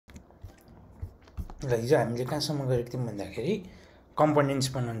ल हिजो हामीले कहाँसम्म गरेको थियौँ भन्दाखेरि कम्पोनेन्ट्स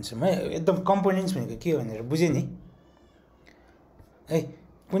बनाउनुसम्म एकदम कम्पोनेन्ट्स भनेको के भनेर बुझेँ नि है।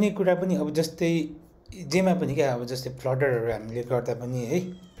 कुनै कुरा पनि अब जस्तै जेमा पनि क्या, अब जस्तै फ्लटरहरू हामीले गर्दा पनि है,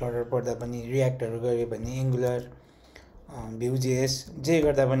 फ्लटर पढ्दा पनि रियाक्टहरू गऱ्यो भने एङ्गुलर भ्युजेस जे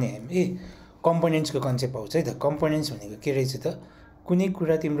गर्दा पनि हामी कम्पोनेन्ट्सको कन्सेप्ट आउँछ है त। कम्पोनेन्ट्स भनेको के रहेछ त, कुनै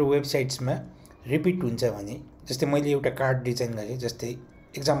कुरा तिम्रो वेबसाइट्समा रिपिट हुन्छ भने, जस्तै मैले एउटा कार्ड डिजाइन गरेँ, जस्तै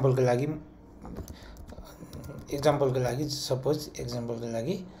एक्जाम्पलको लागि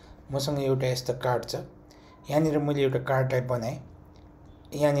मसँग एउटा यस्तो कार्ड छ, यहाँनिर मैले एउटा कार्डलाई बनाएँ,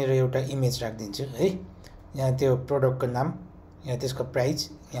 यहाँनिर एउटा इमेज राखिदिन्छु है, यहाँ त्यो प्रोडक्टको नाम, यहाँ त्यसको प्राइस,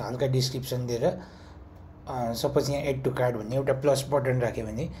 यहाँ हल्का डिस्क्रिप्सन दिएर सपोज यहाँ एड टु कार्ड भन्ने एउटा प्लस बटन राख्यो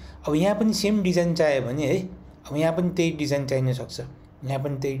भने, अब यहाँ पनि सेम डिजाइन चाहियो भने है, अब यहाँ पनि त्यही डिजाइन चाहिन सक्छ, यहाँ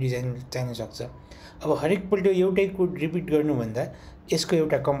पनि त्यही डिजाइन चाहिन सक्छ। अब हरेकपल्ट एउटै कोड रिपिट गर्नुभन्दा यसको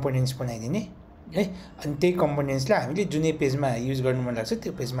एउटा कम्पोनेन्ट्स बनाइदिने है, अनि त्यही कम्पोनेन्ट्सलाई हामीले जुनै पेजमा युज गर्नु मन लाग्छ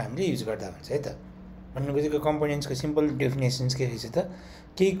त्यो पेजमा हामीले युज गर्दा हुन्छ है त। भन्नु खोजेको कम्पोनेन्ट्सको सिम्पल डेफिनेसन्स के रहेछ त,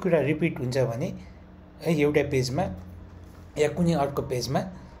 केही कुरा रिपिट हुन्छ भने है एउटा पेजमा या कुनै अर्को पेजमा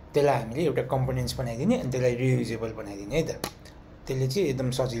त्यसलाई हामीले एउटा कम्पोनेन्ट्स बनाइदिने अनि त्यसलाई रियुजेबल बनाइदिने है त। त्यसले चाहिँ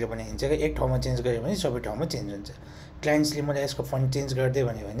एकदम सजिलो बनाइदिन्छ क्या, एक ठाउँमा चेन्ज गऱ्यो भने सबै ठाउँमा चेन्ज हुन्छ। क्लाइन्ट्सले मलाई यसको फन्ट चेन्ज गरिदियो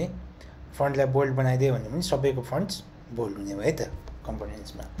भने फन्टलाई बोल्ड बनाइदियो भने पनि सबैको फन्ट्स बोल्ड हुने भयो है त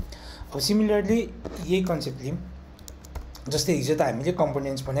कम्पोनेन्ट्समा। अब सिमिलरली यही कन्सेप्ट लियौँ, जस्तै हिजो त हामीले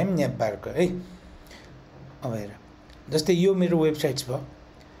कम्पोनेन्ट्स बनायौँ न्याप बारको है। अब हेर, जस्तै यो मेरो वेबसाइट्स भयो,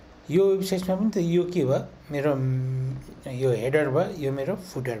 यो वेबसाइट्समा पनि त यो के भयो, मेरो यो हेडर भयो, यो मेरो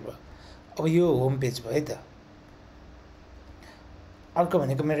फुटर भयो। अब यो होम पेज भयो है त। अर्को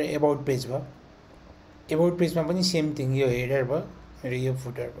भनेको मेरो एबाउट पेज भयो, एबाउट पेजमा पनि सेम थिङ, यो हेडर भयो, मेरो यो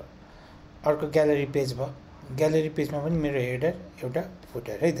फुटर भयो। अर्को ग्यालरी पेज भयो, ग्यालरी पेजमा पनि मेरो हेडर एउटा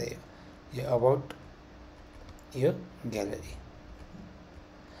फुटर है त, यो अबाउट, यो ग्यालरी।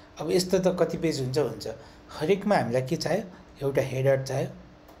 अब यस्तो त कति पेज हुन्छ, हरेकमा हामीलाई के चाहियो, एउटा हेडर चाहियो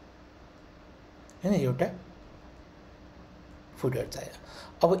होइन, एउटा फुटर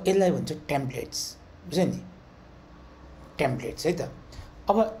चाहियो। अब यसलाई भन्छ टेम्प्लेट्स, बुझ्यो नि, टेम्प्लेट्स है त।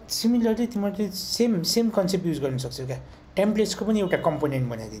 अब सिमिलरली तिमीहरूले सेम कन्सेप्ट युज गर्न सक्छौ क्या, टेम्प्लेट्सको पनि एउटा कम्पोनेन्ट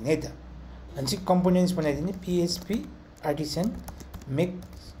बनाइदिने है त। भनेपछि कम्पोनेन्ट्स बनाइदिने, पिएचपी आर्टिसन मेक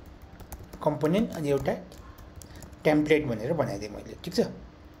कम्पोनेन्ट अनि एउटा टेम्प्लेट भनेर बनाइदिएँ मैले, ठिक छ।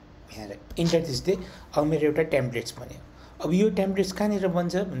 यहाँ इन्टर थिच्दै अब मेरो एउटा टेम्प्लेट्स बन्यो। अब यो टेम्प्लेट्स कहाँनिर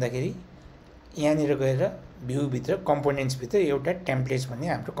बन्छ भन्दाखेरि यहाँनिर गएर भ्यूभित्र कम्पोनेन्ट्सभित्र एउटा टेम्प्लेट्स भन्ने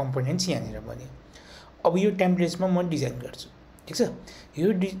हाम्रो कम्पोनेन्ट्स यहाँनिर बन्यो। अब यो टेम्प्लेट्समा म डिजाइन गर्छु, ठिक छ।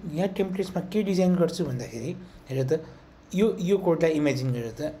 यहाँ टेम्प्लेट्समा के डिजाइन गर्छु भन्दाखेरि हेर त, यो कोडलाई इमेजिन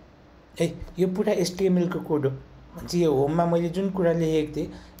गरेर त है, यो पुरा एचटिएमएलको कोड हो। भनेपछि यो होममा मैले जुन कुरा लेखेको थिएँ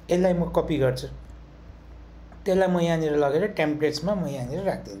यसलाई म कपी गर्छु, त्यसलाई म यहाँनिर लगेर टेम्प्लेट्समा म यहाँनिर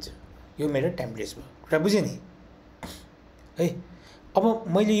राखिदिन्छु। यो मेरो टेम्प्लेट्स भयो, कुरा बुझेँ नि है। अब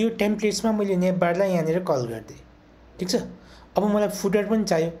मैले यो टेम्प्लेट्समा मैले नेप बारलाई यहाँनिर कल गरिदिएँ, ठिक छ। अब मलाई फुटर पनि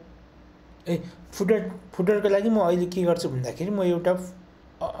चाहियो है, फुटरको लागि म अहिले के गर्छु भन्दाखेरि म एउटा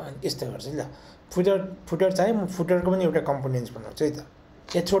यस्तो गर्छु ल, फुटर चाहियो, म फुटरको पनि एउटा कम्पोनेन्ट्स बनाउँछु है त।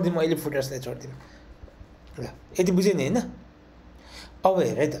 यहाँ छोडिदिउँ, अहिले फुटर्सलाई छोडिदिउँ ल, यति बुझेँ नि होइन। अब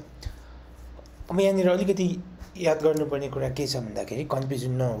हेर है त, अब यहाँनिर अलिकति याद गर्नुपर्ने कुरा के छ भन्दाखेरि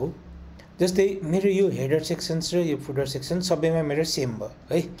कन्फ्युजन नहो, जस्तै मेरो यो हेडर सेक्सन्स र यो फुटर सेक्सन सबैमा मेरो सेम भयो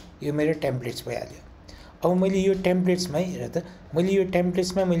है, यो मेरो टेम्प्लेट्स भइहाल्यो। अब मैले यो टेम्प्लेट्समा हेर त, मैले यो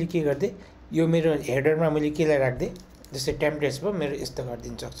टेम्प्लेट्समा मैले के गरिदिएँ, यो मेरो हेडरमा मैले केलाई राखिदिएँ, जस्तै टेम्प्लेट्स भयो मेरो, यस्तो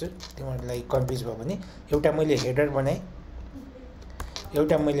गरिदिनु सक्छु तिमीहरूलाई कन्फ्युज भयो भने। एउटा मैले हेडर बनाएँ,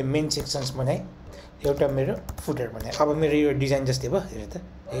 एउटा मैले मेन सेक्सन्स बनाएँ, एउटा मेरो फुटर बनाएँ। अब मेरो यो डिजाइन जस्तै भयो, हेर त,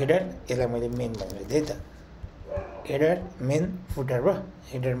 हेडर, यसलाई मैले मेन भनेर दिएँ त, हेडर मेन फुटर भयो,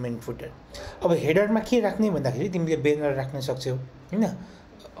 हेडर मेन फुटर। अब हेडरमा के राख्ने भन्दाखेरि तिमीले ब्यानर राख्न सक्छौ होइन,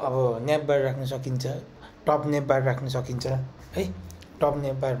 अब न्याप बार राख्न सकिन्छ, टप न्याप बार राख्न सकिन्छ है। टप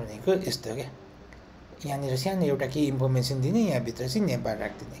न्याप बार भनेको यस्तो क्या, यहाँनिर सानो एउटा केही इन्फर्मेसन दिने, यहाँभित्र चाहिँ न्याप बार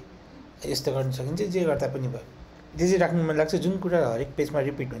राखिदिने, यस्तो गर्न सकिन्छ। जे गर्दा पनि भयो, जे राख्नु मन लाग्छ, जुन कुरा हरेक पेजमा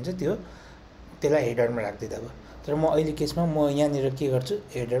रिपिट हुन्छ त्यसलाई हेडरमा राखिदिँदा भयो। तर म अहिले केसमा म यहाँनिर के गर्छु,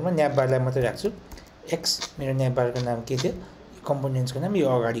 हेडरमा न्याप बारलाई मात्रै राख्छु, एक्स, मेरो न्याप बारको नाम के थियो, कम्पोनेन्ट्सको नाम, यो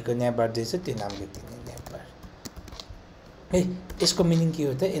अगाडिको न्याप बार जे छ त्यो नाम लेखिदिने न्याप बार है। यसको मिनिङ के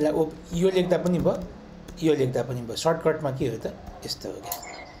हो त, यसलाई यो लेख्दा पनि भयो, यो लेख्दा पनि भयो, सर्टकटमा के हो त यस्तो हो क्या।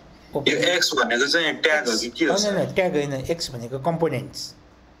 यो एक्स भनेको चाहिँ ट्याग हो कि के हो? हैन, ट्याग होइन, एक्स भनेको कम्पोनेन्ट्स,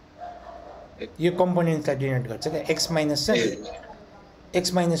 यो कम्पोनेन्ट्सलाई डिनोट गर्छ क्या। एक्स माइनस छ,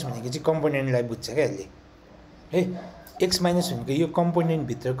 एक्स माइनस भनेको चाहिँ कम्पोनेन्टलाई बुझ्छ क्या यसले है। एक्स माइनस भनेको यो कम्पोनेन्ट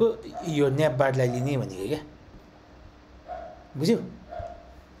भित्रको यो न्याप बारलाई लिने भनेको क्या, बुझ्यौ?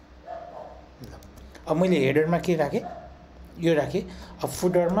 अब मैले हेडरमा के राखेँ, यो राखेँ। अब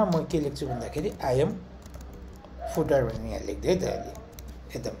फुटरमा म के लेख्छु भन्दाखेरि आइएम फुटर भनेर यहाँ लेख्दै त अहिले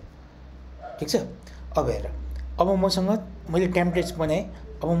एकदम ठिक छ। अब हेर, अब मसँग मैले टेम्प्लेट्स बनाएँ।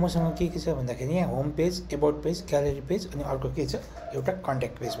 अब मसँग के छ भन्दाखेरि यहाँ home page, about page, gallery page अनि अर्को के छ, एउटा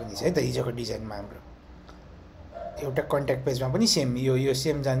कन्ट्याक्ट पेज पनि छ है त हिजोको डिजाइनमा हाम्रो। एउटा कन्ट्याक्ट पेजमा पनि सेम यो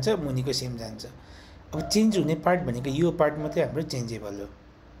सेम जान्छ, मुनिको सेम जान्छ। अब चेन्ज हुने पार्ट भनेको यो पार्ट मात्रै हाम्रो चेन्जेबल हो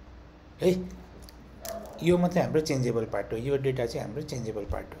है, यो मात्रै हाम्रो चेन्जेबल पार्ट हो। यो डेटा चाहिँ हाम्रो चेन्जेबल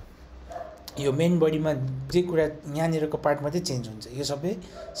पार्ट हो। यो मेन बडीमा जे कुरा यहाँनिरको पार्ट मात्रै चेन्ज हुन्छ, यो सबै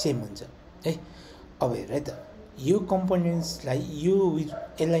सेम हुन्छ है। अब हेर है त, यो कम्पोनेन्ट्सलाई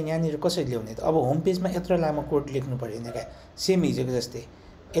यसलाई यहाँनिर कसरी ल्याउने त? अब होम पेजमा यत्रो लामो कोड लेख्नु परेन क्या, सेम हिजोको जस्तै।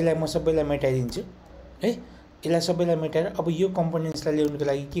 यसलाई म सबैलाई मेटाइदिन्छु है, यसलाई सबैलाई मेटाएर अब यो कम्पोनेन्ट्सलाई ल्याउनुको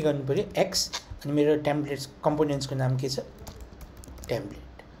लागि के गर्नु पऱ्यो, एक्स अनि मेरो टेम्प्लेट्स कम्पोनेन्ट्सको नाम के छ,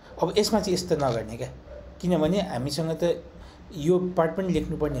 टेम्प्लेट। अब यसमा चाहिँ यस्तो नगर्ने क्या, किनभने हामीसँग त यो पार्ट पनि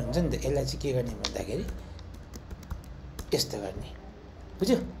लेख्नुपर्ने हुन्छ नि त। यसलाई चाहिँ के गर्ने भन्दाखेरि यस्तो गर्ने,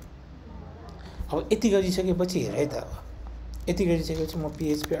 बुझ्यो? अब यति गरिसकेपछि हेर है त, अब यति गरिसकेपछि म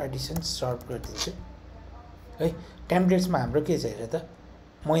पिएचपी आर्टिसन सर्ट गरिदिन्छु है। टेम्प्लेट्समा हाम्रो के छ हेर त,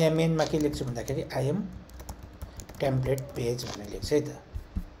 म यहाँ मेनमा के लेख्छु भन्दाखेरि आइएम टेम्प्लेट पेज भनेर लेख्छु है त।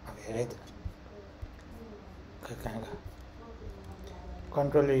 अब हेर है त, कहाँ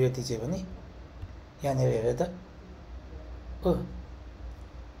कन्ट्रोलर यति चाहिँ भने यहाँनिर हेर त, ओ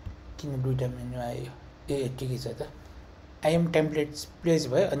किन दुईवटा मेन्यु आयो, ए ठिकै छ त। आइएम टेम्प्लेट्स पेज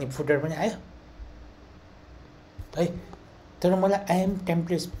भयो अनि फुटर पनि आयो है। तर मलाई आइएम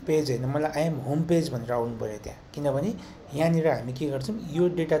टेम्प्लेट्स पेज होइन, मलाई आइएम होम पेज भनेर आउनु पऱ्यो त्यहाँ, किनभने यहाँनिर हामी के गर्छौँ, यो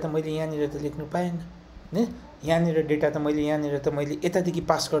डेटा त मैले यहाँनिर त लेख्नु पाएन होइन। यहाँनिर डेटा त मैले यतादेखि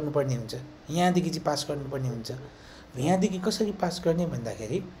पास गर्नुपर्ने हुन्छ, यहाँदेखि चाहिँ पास गर्नुपर्ने हुन्छ। यहाँदेखि कसरी पास गर्ने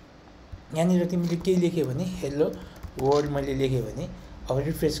भन्दाखेरि यहाँनिर तिमीले के लेख्यो भने हेलो वर्ल्ड मैले लेखेँ भने, अब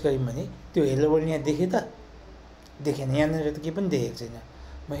रिफ्रेस गऱ्यौँ भने त्यो हेलो वर्ल्ड यहाँ देखेँ त, देखेन। यहाँनिर त केही पनि देखेको छैन।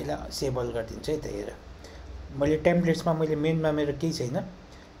 म यसलाई सेबल गरिदिन्छु है त। हेर, मैले टेम्प्लेट्समा मैले मेनमा मेरो केही छैन,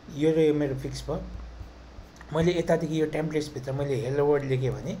 यो र यो मेरो फिक्स भयो। मैले यतादेखि यो टेम्प्लेट्सभित्र मैले हेलो वर्ल्ड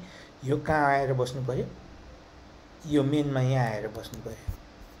लेखेँ भने यो कहाँ आएर बस्नु पऱ्यो, यो मेनमा यहाँ आएर बस्नु पऱ्यो।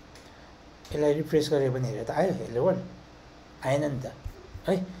 यसलाई रिफ्रेस गऱ्यो भने हेर त आयो हेलो वर्ल्ड, आएन नि त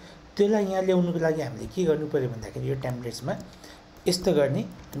है। त्यसलाई यहाँ ल्याउनुको लागि हामीले के गर्नु पऱ्यो भन्दाखेरि यो टेम्प्लेट्समा यस्तो गर्ने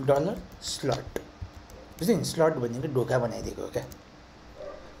डलर स्लट, बुझ्यो नि? स्लट भनेको ढोका बनाइदिएको हो क्या।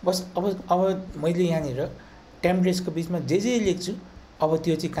 बस अब मैले यहाँनिर टेम्प्लेट्सको बिचमा जे लेख्छु अब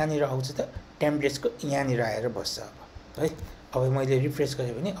त्यो चाहिँ कहाँनिर आउँछ त, टेम्प्लेट्सको यहाँनिर आएर बस्छ अब है। अब मैले रिफ्रेस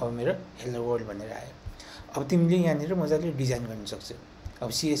गरेँ भने अब मेरो हेलो वर्ल्ड भनेर आयो। अब तिमीले यहाँनिर मजाले डिजाइन गर्न सक्छौ। अब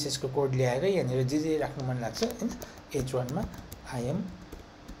सिएसएसको कोड ल्याएर यहाँनिर जे राख्नु मन लाग्छ होइन। H1मा आइएम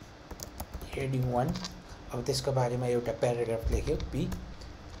हेडिङ 1, अब त्यसको बारेमा एउटा प्याराग्राफ लेख्यो पी,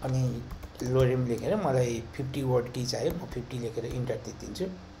 अनि लोरेम लेखेर मलाई 50 वर्ड की चाहियो, म 50 लेखेर इन्टर दिन्छु।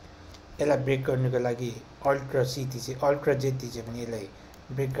 यसलाई ब्रेक गर्नुको लागि अल्ट र सी थिचे, अल्ट र जेड थिचे भने यसलाई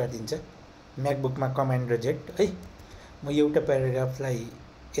ब्रेक गरिदिन्छ। म्याकबुकमा कमान्ड र जेड है। म एउटा प्याराग्राफलाई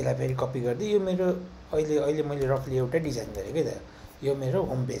यसलाई फेरि कपी गर्दै यो मेरो अहिले मैले रफली एउटा डिजाइन गरेँ क्या त, यो मेरो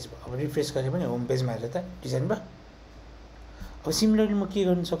होम पेज भयो। अब रिफ्रेस गरेँ भने होम पेजमा हेरेर त डिजाइन भयो। अब सिमिलरली म के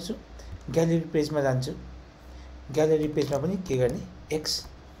गर्न सक्छु, ग्यालेरी पेजमा जान्छु। ग्यालेरी पेजमा पनि के गर्ने, एक्स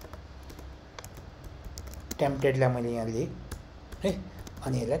टेम्प्लेटलाई मैले यहाँ लिएँ है,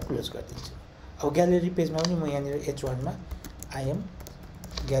 अनि यसलाई क्लोज गरिदिन्छु। अब ग्यालेरी पेजमा पनि म यहाँनिर H1मा आइएम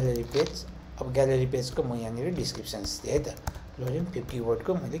ग्यालेरी पेज, अब ग्यालेरी पेजको म यहाँनिर डिस्क्रिप्सन्स दिएँ है त। लोरेम 50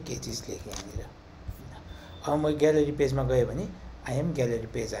 वर्डको मैले के चिज लेखेँ यहाँनिर। अब म ग्यालेरी पेजमा गएँ भने I'm gallery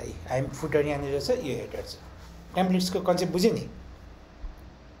page I'm footer यहाँनिर छ, यो हेडर छ। टेम्प्लेट्सको कन्सेप्ट बुझ्यो नि?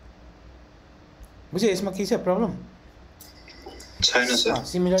 बुझ्यो? यसमा के छ प्रब्लम छैन सर।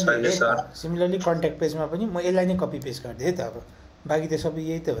 सिमिलरली कन्ट्याक्ट पेजमा पनि म यसलाई नै कपी पेस्ट गरिदिएँ है त। अब बाँकी त सबै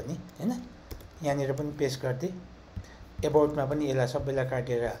यही त हो नि होइन। यहाँनिर पनि पेस्ट गरिदिएँ, एबाउटमा पनि यसलाई सबैलाई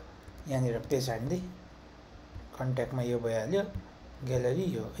काटेर यहाँनिर पेस्ट हानिदिएँ। कन्ट्याक्टमा यो भइहाल्यो, ग्यालेरी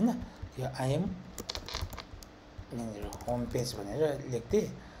यो होइन। यो आइएम यहाँनिर होम पेज भनेर लेख्दिएँ,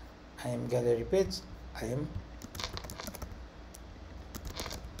 I'm gallery page, I'm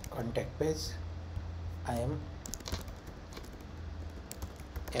contact page, I'm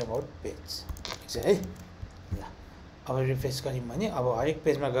about page, ठिक छ है। ल अब रिफ्रेस गऱ्यौँ भने अब हरेक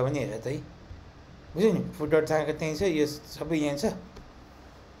पेजमा गयो भने हेर त है, बुझ्यो नि? फुटर चाहेको त्यहीँ छ, यो सबै यहाँ छ।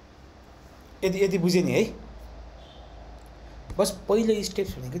 यति बुझ्यो नि है? बस पहिलो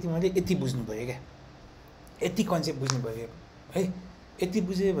स्टेप्स भनेको तिमीले यति बुझ्नु पऱ्यो क्या। यति कन्सेप्ट बुझ्नु पऱ्यो है। यति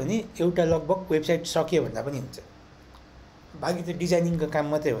बुझ्यो भने एउटा लगभग वेबसाइट सक्यो भन्दा पनि हुन्छ। बाँकी त डिजाइनिङको काम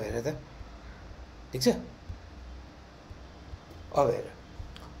मात्रै भएर त ठिक छ। अब हेर,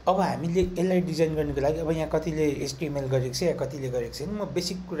 अब हामीले यसलाई डिजाइन गर्नुको लागि अब यहाँ कतिले HTML गरेको छ या कतिले गरेको छैन। म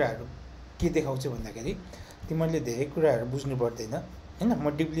बेसिक कुराहरू के देखाउँछु भन्दाखेरि तिमीहरूले धेरै कुराहरू बुझ्नु पर्दैन हैन। म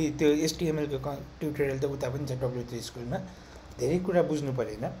डिपली त्यो HTML को ट्युटोरियल त उता पनि छ W3 स्कुलमा, धेरै कुरा बुझ्नु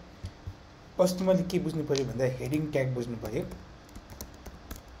परेन। बस तिमीले के बुझ्नु पर्यो भन्दा हेडिङ ट्याग बुझ्नु पर्यो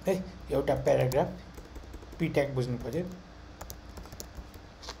है, एउटा प्याराग्राफ पी ट्याग बुझ्नु पर्यो।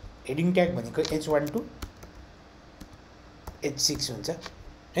 हेडिङ ट्याग भनेको H1 to H6 हुन्छ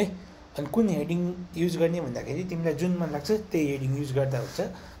है। अनि कुन हेडिङ युज गर्ने भन्दाखेरि तिमीलाई जुन मन लाग्छ त्यही हेडिङ युज गर्दा हुन्छ।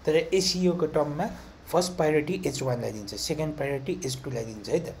 तर SEO को टर्ममा फर्स्ट प्रायोरिटी H1 लाई दिन्छ, सेकेन्ड प्रायोरिटी H2 लाई दिन्छ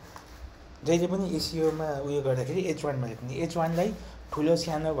है त। जहिले पनि SEO मा उयो गर्दाखेरि H1 मा लेख्ने। H1 लाई ठुलो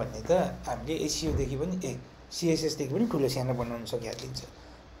सानो भन्ने त हामीले SEO देखि पनि CSS देखि पनि ठुलो सानो बनाउन सकिहालिन्छ।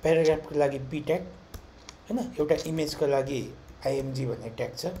 प्याराग्राफको लागि पी ट्याग हैन, एउटा इमेजको लागि IMG भन्ने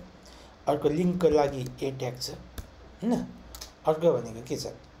ट्याग छ, अर्को लिङ्कको लागि ए ट्याग छ हैन। अर्को भनेको के छ,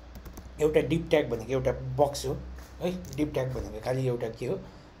 एउटा डिप ट्याग भनेको एउटा बक्स हो है। डिप ट्याग भनेको खालि एउटा के हो,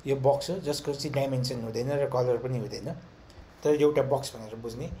 यो बक्स हो जसको चाहिँ डाइमेन्सन हुँदैन र कलर पनि हुँदैन, तर एउटा बक्स भनेर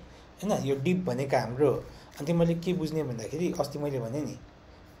बुझ्ने हैन। यो डिप भनेको हाम्रो, अनि तिमीले के बुझ्ने भन्दाखेरि अस्ति मैले भने नि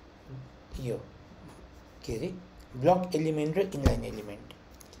यो के अरे ब्लक एलिमेन्ट र इनलाइन एलिमेन्ट।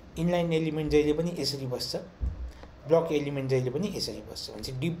 इनलाइन एलिमेन्ट जहिले पनि यसरी बस्छ, ब्लक एलिमेन्ट जहिले पनि यसरी बस्छ।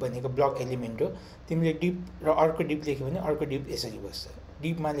 भनेपछि डिप भनेको ब्लक एलिमेन्ट हो। तिमीले डिप र अर्को डिप लेख्यो भने अर्को डिप यसरी बस्छ,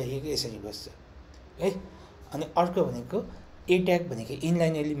 डिपमा लेखेको यसरी बस्छ है। अनि अर्को भनेको ए ट्याग भनेको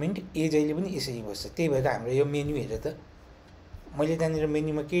इनलाइन एलिमेन्ट, ए जहिले पनि यसरी बस्छ। त्यही भएर हाम्रो यो मेन्यु हेर त, मैले त्यहाँनिर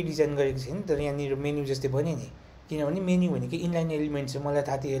मेन्युमा केही डिजाइन गरेको छैन, तर यहाँनिर मेन्यु जस्तै बने नि। किनभने मेन्यु भनेको इनलाइन एलिमेन्ट छ, मलाई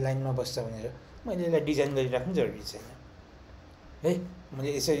थाहा थियो यो लाइनमा बस्छ भनेर मैले यसलाई डिजाइन गरिराख्नु जरुरी छैन है। मैले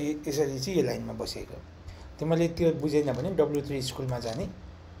यसरी चाहिँ यो लाइनमा बसेको। तिमीले त्यो बुझेन भने W3 स्कुलमा जाने,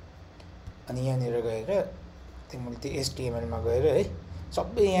 अनि यहाँनिर गएर तिमीले त्यो HTML मा गएर है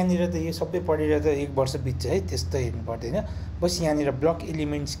सबै यहाँनिर त यो सबै पढेर त 1 वर्ष बित्छ है, त्यस्तो हेर्नु पर्दैन। बस यहाँनिर ब्लक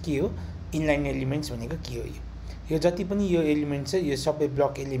एलिमेन्ट्स के हो, इनलाइन एलिमेन्ट्स भनेको के हो, यो जति पनि यो एलिमेन्ट छ यो सबै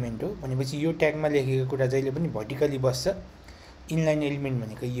ब्लक एलिमेन्ट हो। भनेपछि यो ट्यागमा लेखेको कुरा जहिले पनि भर्टिकली बस्छ। इनलाइन एलिमेन्ट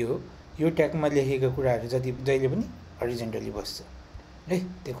भनेको यो हो, यो ट्यागमा लेखेको कुराहरू जहिले पनि हरिजन्टली बस्छ है।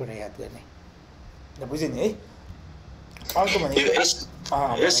 त्यो कुरा याद गर्ने ल, बुझ्यो नि है। अर्को भनेको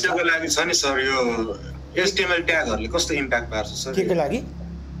SEO को लागि छ नि सर, यो HTML ट्यागहरुले कस्तो इम्प्याक्ट पार्छ सर? के को लागि?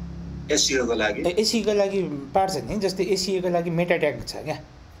 SEO को लागि। SEO को लागि पार्छ नि। जस्तै SEO को लागि मेटा ट्याग छ क्या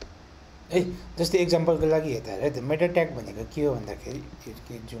है। जस्तै एक्जाम्पलको लागि हेर्दा है त, मेटा ट्याग भनेको के हो भन्दाखेरि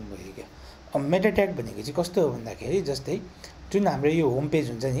के जुम भयो क्या। अब मेटा ट्याग भनेको चाहिँ कस्तो हो भन्दाखेरि जस्तै जुन हाम्रो यो होम पेज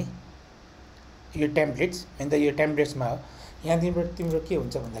हुन्छ नि, यो टेम्प्लेट्स, अन्त यो टेम्प्लेट्समा हो यहाँनिर तिम्रो के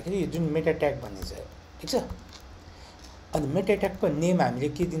हुन्छ भन्दाखेरि यो जुन मेटा ट्याग भन्ने छ ठिक छ। अनि मेटा ट्यागको नेम हामीले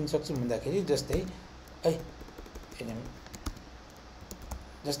के दिन सक्छौँ भन्दाखेरि जस्तै है,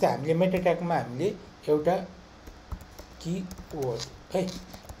 जस्तै हामीले मेटा ट्यागमा हामीले एउटा कीवर्ड है,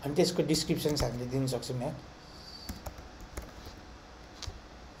 अनि त्यसको डिस्क्रिप्सन्स हामीले दिन सक्छौँ यहाँ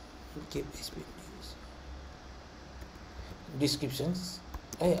डिस्क्रिप्सन्स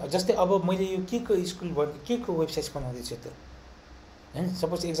है। जस्तै अब मैले यो के को स्कुल के को वेबसाइट बनाउँदैछु त हैन।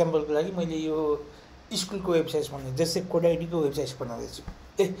 सपोज एक्जाम्पलको लागि मैले यो स्कुलको वेबसाइट बनाउँदै, जस्तै कोड आइडीको वेबसाइट बनाउँदैछु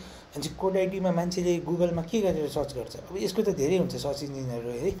अनि कोड आइडीमा मान्छेले गुगलमा के गरेर सर्च गर्छ। अब यसको त धेरै हुन्छ सर्च इन्जिनहरू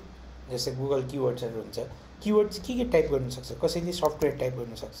है, जस्तै गुगल किवर्ड्सहरू हुन्छ। किवर्ड चाहिँ के टाइप गर्नु सक्छ, कसैले सफ्टवेयर टाइप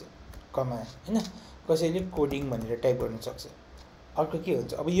गर्नु सक्छ कमान्ड हैन, कसैले कोडिङ भनेर टाइप गर्नु सक्छ। अर्को के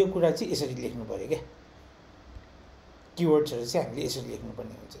हुन्छ, अब यो कुरा चाहिँ यसरी लेख्नु पर्यो क्या, किवर्ड्सहरू चाहिँ हामीले यसरी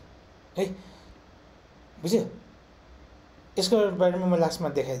लेख्नुपर्ने हुन्छ है, बुझ्यो। यसको बारेमा म लास्टमा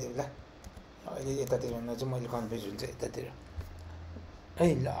देखाइदिउँ ल, अहिले यतातिर चाहिँ मैले कन्फ्युज हुन्छ यतातिर है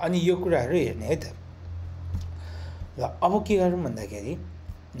ल। अनि यो कुराहरू हेर्ने है त ल। अब के गरौँ भन्दाखेरि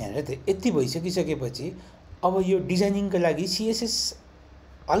यहाँ त यति भइसकिसकेपछि अब यो डिजाइनिङको लागि CSS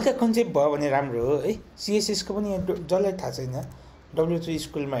हल्का कन्सेप्ट भयो भने राम्रो हो है। CSS को पनि जसलाई थाहा छैन W3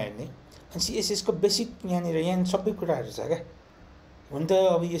 स्कुलमा हेर्ने, अनि CSS को बेसिक यहाँ सबै कुराहरू छ क्या। हुन त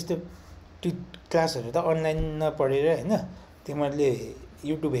अब यस्तो क्लासहरू त अनलाइन नपढेर हैन, तिमीहरूले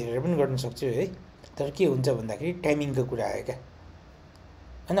युट्युब हेरेर पनि गर्न सक्छौ है। तर के हुन्छ भन्दाखेरि टाइमिङको कुरा आयो क्या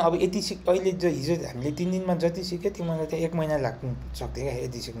हैन। अब यति अहिले हिजो हामीले 3 दिनमा जति सिक्यो तिमीलाई त 1 महिना लाग्न सक्थ्यो क्या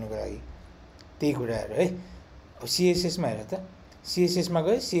यति सिक्नुको लागि, त्यही कुराहरू है। अब CSS मा हेर त, CSS मा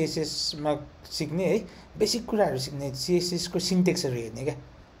गयो, CSS मा सिक्ने है, बेसिक कुराहरू सिक्ने, CSS को सिन्टेक्सहरू हेर्ने क्या,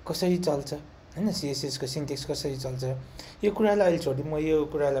 कसरी चल्छ हैन सीएसएस को सिन्टेक्स कसरी चल्छ यो कुरालाई अहिले छोडी म यो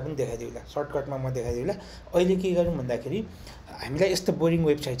कुरालाई पनि देखाइदिउँला सर्टकटमा म देखाइदिउँला अहिले के गरौँ भन्दाखेरि हामीलाई यस्तो बोरिङ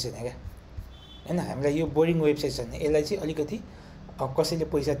वेबसाइट छैन क्या हैन हामीलाई यो बोरिङ वेबसाइट छैन यसलाई चाहिँ अलिकति कसैले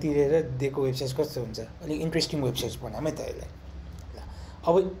पैसा तिरेर दिएको वेबसाइट कस्तो हुन्छ अलिक इन्ट्रेस्टिङ वेबसाइट्स बनाऊँ है त यसलाई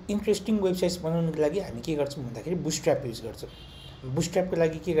अब इन्ट्रेस्टिङ वेबसाइट्स बनाउनुको लागि हामी के गर्छौँ भन्दाखेरि बुटस्ट्र्याप युज गर्छौँ बुटस्ट्र्यापको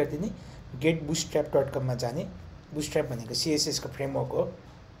लागि के गरिदिने getbootstrap.com मा जाने बुटस्ट्र्याप भनेको सीएसएस को फ्रेमवर्क हो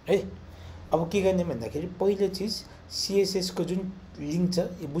है अब के गर्ने भन्दाखेरि पहिलो चिज सीएसएस को जुन लिङ्क छ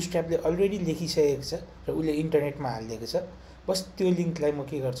यो बुटस्ट्र्यापले अलरेडी लेखिसकेको छ र उसले इन्टरनेटमा हालिदिएको छ बस त्यो लिङ्कलाई म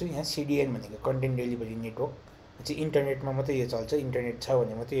के गर्छु यहाँ सिडिएन भनेको कन्टेन्ट डेलिभरी नेटवर्क चाहिँ इन्टरनेटमा मात्रै यो चल्छ इन्टरनेट छ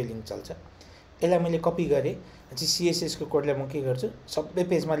भने मात्रै यो लिङ्क चल्छ यसलाई मैले कपी गरेँ चाहिँ सीएसएस को कोडलाई म के गर्छु सबै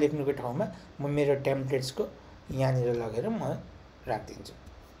पेजमा लेख्नुको ठाउँमा म मेरो टेम्प्लेट्सको यहाँनिर लगेर म राखिदिन्छु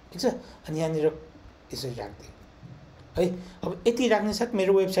ठिक छ अनि यहाँनिर यसरी राखिदिएँ है अब यति राख्ने साथ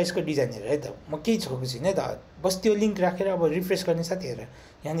मेरो वेबसाइटको डिजाइन हेर है त म केही छोएको छुइनँ है त बस त्यो लिङ्क राखेर अब रिफ्रेस गर्ने साथ हेर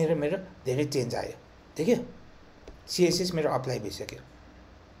यहाँनिर मेरो धेरै चेन्ज आयो देख्यो सीएसएस मेरो अप्लाई भइसक्यो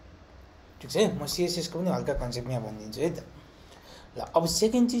ठिक छ म सीएसएसको पनि हल्का कन्सेप्ट यहाँ भनिदिन्छु है त ल अब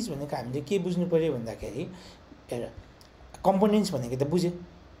सेकेन्ड चिज भनेको हामीले के बुझ्नु पऱ्यो भन्दाखेरि हेर कम्पोनेन्ट्स भनेको त बुझ्यो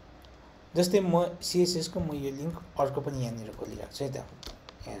जस्तै म सीएसएसको म यो लिङ्क अर्को पनि यहाँनिर खोलिराख्छु है त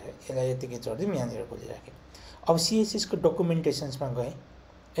यसलाई यतिकै चढिदिउँ यहाँनिर खोलिराखेँ अब सीएसएसको डकुमेन्टेसन्समा गएँ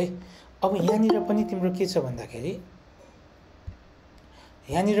है अब यहाँनिर पनि तिम्रो के छ भन्दाखेरि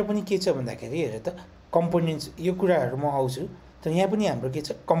हेर त कम्पोनेन्ट्स यो कुराहरू म आउँछु तर यहाँ पनि हाम्रो के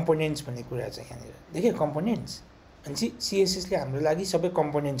छ कम्पोनेन्ट्स भन्ने कुरा छ यहाँनिर देख्यो कम्पोनेन्ट्स अनि सीएसएसले हाम्रो लागि सबै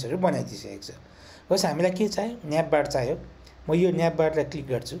कम्पोनेन्ट्सहरू बनाइदिइसकेको छ बस हामीलाई के चाहियो न्याप बार चाहियो म यो न्याप बारलाई क्लिक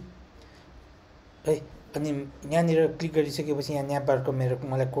गर्छु है अनि यहाँनिर क्लिक गरिसकेपछि यहाँ न्याप बारको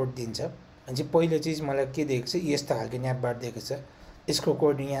मलाई कोड दिन्छ अनि चाहिँ पहिलो चिज मलाई के दिएको छ यस्तो खालको न्याप बार दिएको छ यसको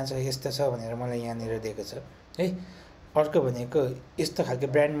कोड यहाँ छ यस्तो छ भनेर मलाई यहाँनिर दिएको छ है अर्को भनेको यस्तो खालको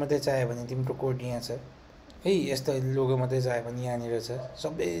ब्रान्ड मात्रै चाहियो भने तिम्रो कोड यहाँ छ है यस्तो लोगो मात्रै चाहियो भने यहाँनिर छ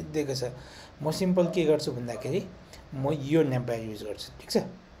सबै दिएको छ म सिम्पल के गर्छु भन्दाखेरि म यो न्याप बार युज गर्छु ठिक छ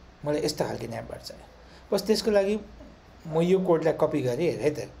मलाई यस्तो खालको न्याप बार चाहियो बस त्यसको लागि म यो कोडलाई कपी गरेँ हेर है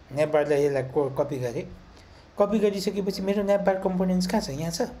त न्याप बारलाई यसलाई कपी गरेँ कपी गरिसकेपछि मेरो न्याप बार कम्पोनेन्ट्स कहाँ छ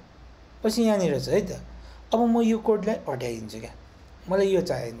यहाँ छ पछि यहाँनिर छ है त अब म यो कोडलाई हटाइदिन्छु क्या मलाई यो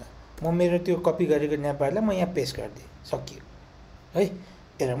चाहिएन म मेरो त्यो कपी गरेको न्याप बारलाई म यहाँ पेस्ट गरिदिएँ सकियो है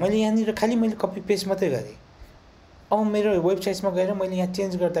हेर मैले यहाँनिर खालि मैले कपी पेस्ट मात्रै गरेँ अब मेरो वेबसाइट्समा गएर मैले यहाँ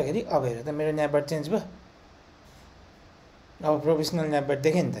चेन्ज गर्दाखेरि अब हेर त मेरो न्याप बार चेन्ज भयो अब प्रोफेसनल न्याप बार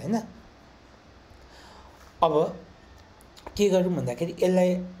देखेँ नि त होइन अब के गरौँ भन्दाखेरि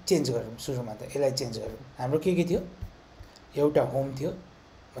यसलाई चेन्ज गरौँ सुरुमा त यसलाई चेन्ज गरौँ हाम्रो के थियो एउटा होम थियो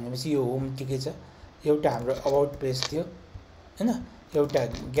भनेपछि यो होम ठिकै छ एउटा हाम्रो अबाउट पेज थियो हैन एउटा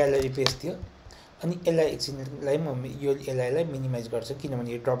ग्यालरी पेज थियो अनि यसलाई एकछिनलाई म यसलाई मिनिमाइज गर्छु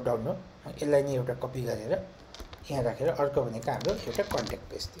किनभने यो ड्रप डाउन हो यसलाई नै एउटा कपी गरेर यहाँ राखेर अर्को भनेको हाम्रो एउटा कन्ट्याक्ट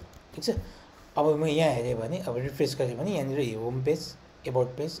पेज थियो ठिक छ अब म यहाँ हेरेँ भने अब रिफ्रेस गरेँ भने यहाँनिर यो home page about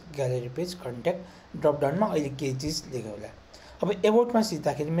page gallery page contact drop डाउनमा अहिले केही चिज लेख्यो होला अब एबाउटमा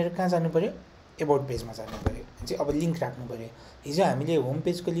सिक्दाखेरि मेरो कहाँ जानु पऱ्यो एबाउट पेजमा जानु पऱ्यो चाहिँ अब लिङ्क राख्नु पऱ्यो हिजो हामीले होम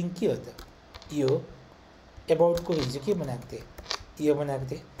पेजको लिङ्क के हो त यो एबाउटको हिजो के बनाएको थिएँ यो बनाएको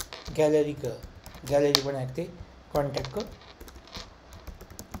थिएँ ग्यालरी बनाएको थिएँ कन्ट्याक्टको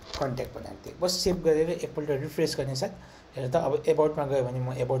कन्ट्याक्ट बनाएको थिएँ बस सेभ गरेर एकपल्ट रिफ्रेस गर्ने साथ हेर त अब एबाउटमा गयो भने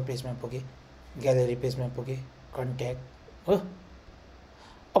म एबाउट पेजमा पुगेँ ग्यालरी पेजमा पुगेँ कन्ट्याक्ट हो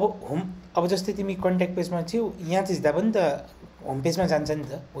अब जस्तै तिमी कन्ट्याक्ट पेजमा थियौ यहाँ थिच्दा पनि त होम पेजमा जान्छ नि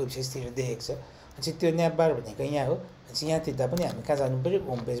त वेबसाइटतिर देखेको छ चाहिँ त्यो न्याप बार भनेको यहाँ हो यहाँ थिच्दा पनि हामी कहाँ जानु पऱ्यो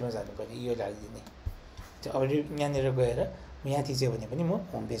होम पेजमा जानु पऱ्यो यो राखिदिने अब यहाँनिर गएर यहाँ थिच्यो भने पनि म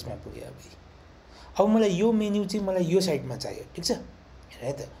होम पेजमा पुगेँ अब मलाई यो मेन्यु चाहिँ मलाई यो साइडमा चाहियो ठिक छ हेर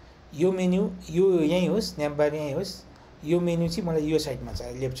है त यो मेन्यु यो यहीँ होस् न्याप बार यहीँ होस् यो मेन्यु चाहिँ मलाई यो साइडमा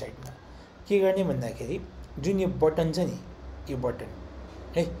चाहियो लेफ्ट साइडमा के गर्ने भन्दाखेरि जुन यो बटन छ नि यो बटन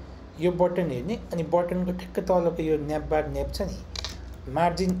है यो बटन हेर्ने अनि बटनको ठ्याक्क तलको यो न्याप बार न्याप छ नि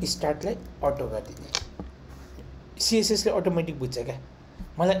मार्जिन स्टार्टलाई अटो गरिदिने सीएसएसले अटोमेटिक बुझ्छ क्या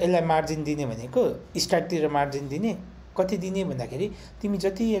मलाई यसलाई मार्जिन दिने भनेको स्टार्टतिर मार्जिन दिने कति दिने भन्दाखेरि तिमी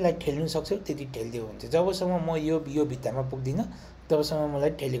जति यसलाई ठेल्नु सक्छौ त्यति ठेलिदियो हुन्छ जबसम्म म यो भित्तामा पुग्दिनँ तबसम्म मलाई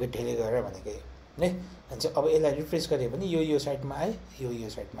ठेलेको गर भनेको है हुन्छ अब यसलाई रिफ्रेस गरेँ भने यो साइडमा आयो यो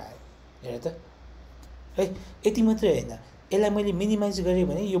साइडमा आयो हेर त है यति मात्रै होइन यसलाई मैले मिनिमाइज गरेँ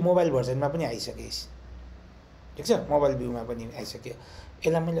भने यो मोबाइल भर्जनमा पनि आइसक्यो ठिक छ मोबाइल भ्यूमा पनि आइसक्यो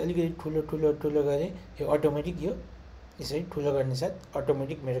यसलाई मैले अलिकति ठुलो गरेँ यो अटोमेटिक यो यसरी ठुलो गर्ने साथ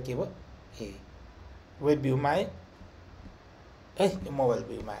अटोमेटिक मेरो के भयो वेब भ्यूमा आयो है यो मोबाइल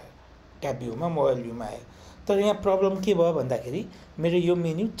भ्यूमा आयो ट्याब भ्यूमा मोबाइल भ्यूमा आयो। तर यहाँ प्रब्लम के भयो भन्दाखेरि मेरो यो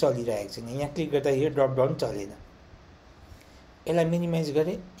मेन्यु चलिरहेको छैन। यहाँ क्लिक गर्दा यो ड्रप डाउन चलेन। यसलाई मिनिमाइज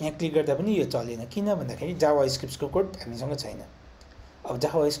गरेँ, यहाँ क्लिक गर्दा पनि यो चलेन। किन भन्दाखेरि जावा स्क्रिप्टको कोड हामीसँग छैन। अब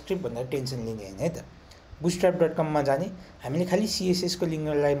जावा स्क्रिप्ट भन्दा टेन्सन लिने होइन है त। bootstrap.com जाने, हामीले खालि CSSको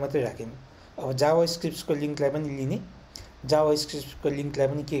लिङ्कलाई मात्रै राख्यौँ। अब जावा स्क्रिप्टको लिङ्कलाई पनि लिने, जावा स्क्रिप्टको लिङ्कलाई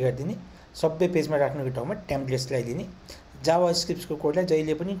पनि के गरिदिने, सबै पेजमा राख्नुको ठाउँमा टेम्प्लेट्सलाई लिने, जावा स्क्रिप्टको कोडलाई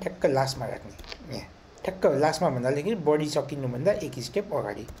जहिले पनि ठ्याक्क लास्टमा राख्ने। यहाँ ठ्याक्क लास्टमा भन्दादेखि बढी सकिनुभन्दा एक स्टेप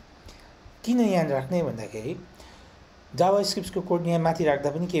अगाडि। किन यहाँ राख्ने भन्दाखेरि जावा स्क्रिप्टको कोड यहाँ माथि राख्दा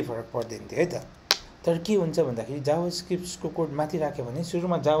पनि केही फरक पर्दैन थियो है त। तर के हुन्छ भन्दाखेरि जावा स्क्रिप्टको कोड माथि राख्यो भने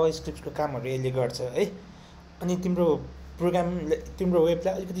सुरुमा जावा स्क्रिप्टको कामहरू यसले गर्छ है, अनि तिम्रो प्रोग्रामले तिम्रो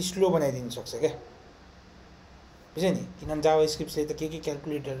वेबलाई अलिकति स्लो बनाइदिनु सक्छ क्या, बुझ्यो नि। किनभने जावा स्क्रिप्टले त के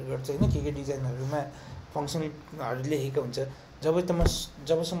क्यालकुलेटरहरू गर्छ होइन, के डिजाइनहरूमा फङ्सनहरू लेखेको हुन्छ।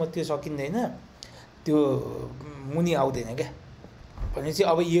 जबसम्म त्यो सकिँदैन त्यो मुनि आउँदैन क्या। भनेपछि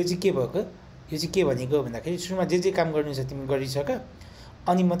अब यो चाहिँ के भएको, यो चाहिँ के भनेको भन्दाखेरि सुरुमा जे काम गर्नु छ तिमी गरिसक,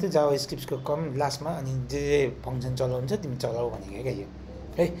 अनि मात्रै जावा स्क्रिप्टको कम लास्टमा अनि जे फङ्सन चलाउँछ तिमी चलाऊ भनेको क्या यो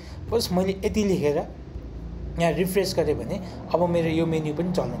है। बस मैले यति लेखेर यहाँ रिफ्रेस गरेँ भने अब मेरो यो मेन्यु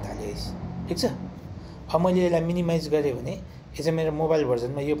पनि चल्न थाल्यो, ठिक छ। अब मैले यसलाई मिनिमाइज गरेँ भने यो चाहिँ मेरो मोबाइल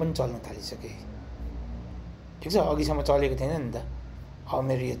भर्जनमा यो पनि चल्न थालिसक्यो, ठिक छ। अघिसम्म चलेको थिएन नि त, अब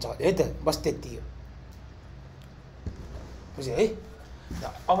मेरो यो चल्यो है त। बस त्यति हो, बुझ्यो है।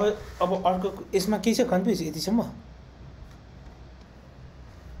 अब अर्को यसमा के छ कन्फ्युज यतिसम्म,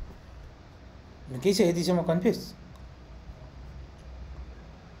 के छ यतिसम्म कन्फ्युज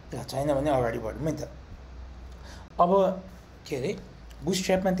छैन भने अगाडि बढौँ है त। अब के अरे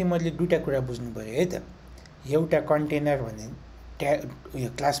बुटस्ट्र्यापमा तिमीहरूले दुईवटा कुरा बुझ्नु पऱ्यो है त। एउटा कन्टेनर भन्ने उयो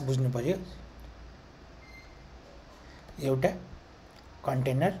क्लास बुझ्नु पऱ्यो, एउटा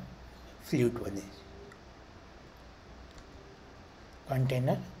कन्टेनर फ्लुइड भन्ने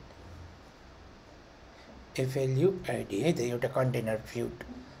कन्टेनर FLUID है त। एउटा कन्टेनर फ्लुइड,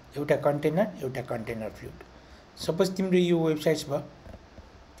 एउटा कन्टेनर फ्लुइड। सपोज तिम्रो यो वेबसाइट्स भयो,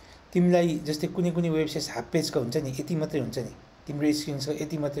 तिमीलाई जस्तै कुनै वेबसाइट्स हाफ पेजको हुन्छ नि, यति मात्रै हुन्छ नि, तिम्रो स्क्रिनको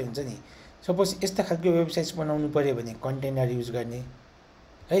यति मात्रै हुन्छ नि। सपोज यस्ता खालको वेबसाइट्स बनाउनु पऱ्यो भने कन्टेनर युज गर्ने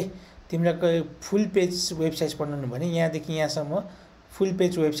है। तिमीलाई फुल पेज वेबसाइट्स बनाउनु भने यहाँदेखि यहाँसम्म फुल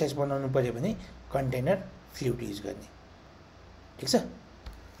पेज वेबसाइट्स बनाउनु पऱ्यो भने कन्टेनर फ्लुइड युज गर्ने, ठिक छ।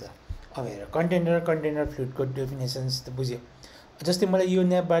 ल अब हेर कन्टेनर फ्लुइडको डेफिनेसन्स त बुझ्यो। जस्तै मलाई यो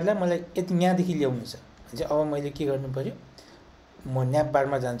न्याप बारलाई मलाई यति यहाँदेखि ल्याउनु छ भने चाहिँ अब मैले के गर्नु पऱ्यो, म न्याप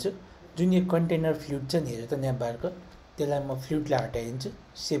बारमा जान्छु, जुन यो कन्टेनर फ्लुइड छ नि हेर त न्याप बारको, त्यसलाई म फ्लुइडलाई हटाइदिन्छु,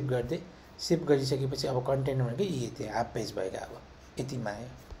 सेभ गर्दै। सेभ गरिसकेपछि अब कन्टेनर भनेको यति हाफ पेज भएको, अब यतिमा आयो,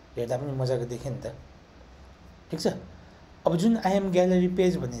 हेर्दा पनि मजाको देखेँ नि त, ठिक छ। अब जुन आइएम ग्यालरी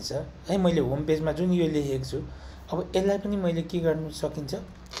पेज भन्ने छ है, मैले होम पेजमा जुन यो लेखेको छु, अब यसलाई पनि मैले के गर्नु सकिन्छ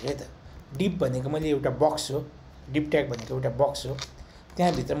हेर त। डिप भनेको मैले एउटा बक्स हो, डिप ट्याग भनेको एउटा बक्स हो,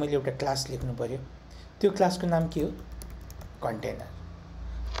 त्यहाँभित्र मैले एउटा क्लास लेख्नु पऱ्यो। त्यो क्लासको नाम के हो, कन्टेनर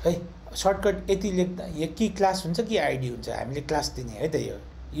है। सर्टकट यति लेख्दा यो कि क्लास हुन्छ कि आइडी हुन्छ, हामीले क्लास दिने है त।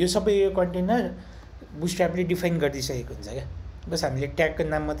 यो सबै यो कन्टेनर बुटस्ट्र्यापले डिफाइन गरिदिइसकेको हुन्छ क्या, बस हामीले ट्यागको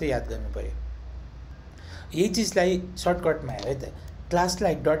नाम मात्रै याद गर्नु पऱ्यो। यही चिजलाई सर्टकटमा हेर है त।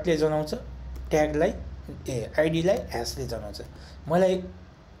 क्लासलाई डटले जनाउँछ, ट्यागलाई आइडीलाई ह्यासले जनाउँछ। मलाई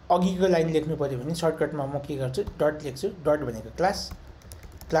अघिको लाइन लेख्नु पऱ्यो भने सर्टकटमा म के गर्छु, डट लेख्छु। डट भनेको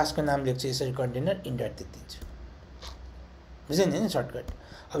क्लासको नाम लेख्छु, यसरी कन्टेनर इन्टर दिन्छु, बुझ्यो नि होइन सर्टकट।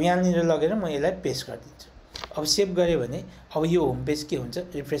 अब यहाँनिर लगेर म यसलाई पेस्ट गरिदिन्छु। अब सेभ गऱ्यो भने अब यो होम पेज के हुन्छ,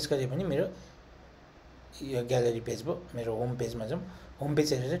 रिफ्रेस गऱ्यो भने मेरो यो ग्यालरी पेज भयो। मेरो होम पेजमा जाउँ, होम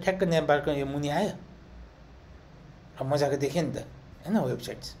पेज हेरेर ठ्याक्क न्याप बारको यो मुनि आयो, अब मजाको देखेँ नि त होइन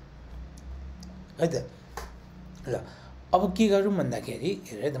वेबसाइट्स है त। ल अब के गरौँ भन्दाखेरि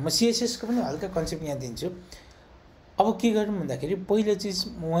हेर है त, म CSSको पनि हल्का कन्सेप्ट यहाँ दिन्छु। अब के गरौँ भन्दाखेरि पहिलो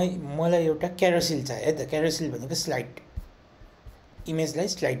चिज मलाई एउटा क्यारोसेल चाहियो है त। क्यारोसेल भनेको स्लाइड, इमेजलाई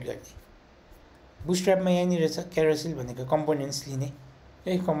स्लाइड गर्ने। बुटस्ट्र्यापमा यहाँनिर छ क्यारोसेल भनेको कम्पोनेन्ट्स लिने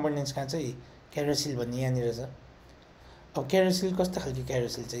है। कम्पोनेन्ट्स कहाँ छ, क्यारोसेल भन्ने यहाँनिर छ। अब क्यारोसेल कस्तो खालको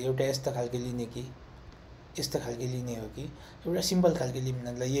क्यारोसेल छ, एउटा यस्तो खालको लिने कि यस्तो खालको लिने हो कि एउटा सिम्पल खालको लिऊँ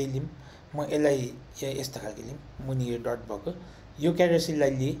न, ल यही लिऊँ म, यसलाई यस्तो खालको लिऊँ, मुनि यो डट भएको यो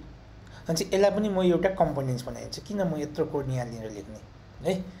क्यारोसेललाई लिएँ। अनि चाहिँ यसलाई पनि म एउटा कम्पोनेन्ट्स बनाइदिन्छु। किन म यत्रो कोड यहाँनिर लेख्ने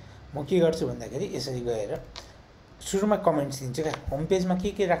है। म के गर्छु भन्दाखेरि यसरी गएर सुरुमा कमेन्ट्स दिन्छु क्या, होम पेजमा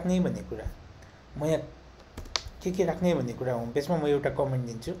के राख्ने भन्ने कुरा, म यहाँ के राख्ने भन्ने कुरा होम पेजमा म एउटा कमेन्ट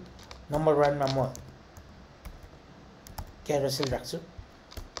दिन्छु। नम्बर 1मा म क्यारोसेल राख्छु,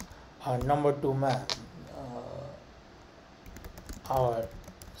 नम्बर 2मा आवर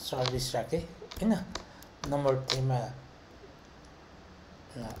सर्भिस राखेँ हैन नम्बर 3 मा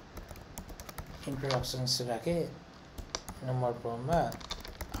इन्ट्रोडक्सन्स राखेँ नम्बर 4 मा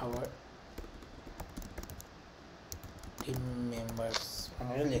आवर टिम मेम्बर्स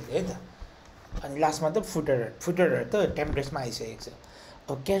भनेर लेखेँ है त अनि लास्टमा त फुटरहरु त टेम्प्लेट्समा आइसकेको छ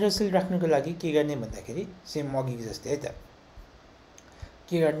अब क्यारोसेल राख्नुको लागि के गर्ने भन्दाखेरि सेम अघिको जस्तै है त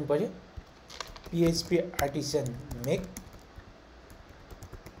के गर्नु पर्यो PHP आर्टिसन मेक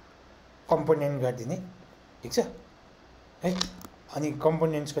कम्पोनेन्ट गरिदिने ठीक छ है अनि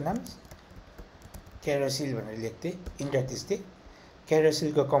कम्पोनेन्ट्सको नाम क्यारोसेल भनेर लेख्थे इन्टर थिच्थे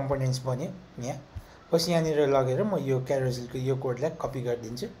क्यारोसेलको कम्पोनेन्ट्स बन्यो यहाँ बस यहाँनिर लगेर म यो क्यारोसेलको यो कोडलाई कपी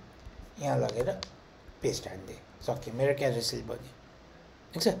गरिदिन्छु यहाँ लगेर पेस्ट हान्दिएँ सक्यो मेरो क्यारोसेल बन्यो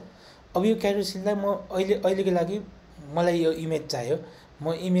ठीक छ अब यो क्यारोसेललाई म अहिलेको लागि मलाई यो इमेज चाहियो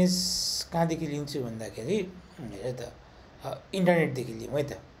म इमेज कहाँदेखि लिन्छु भन्दाखेरि हेर त इन्टरनेटदेखि लिउँ है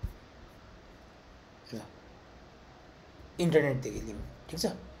त ल इन्टरनेटदेखि लिउँ ठिक छ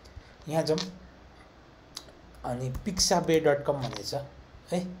यहाँ जाउँ अनि pixabay.com भन्ने छ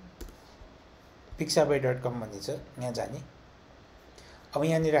है pixabay.com भन्ने छ यहाँ जाने अब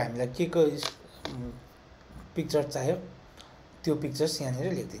यहाँनिर हामीलाई के को पिक्चर चाहियो त्यो पिक्चर्स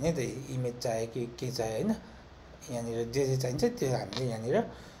यहाँनिर लेख्दिने त इमेज चाहियो कि के चाहियो हैन यहाँनिर जे चाहिन्छ त्यो हामीले यहाँनिर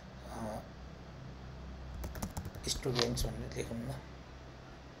स्टुडेन्ट्स भनेर लेखौँ न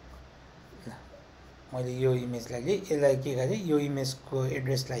मैले यो इमेजलाई लिएँ यसलाई के गरेँ यो इमेजको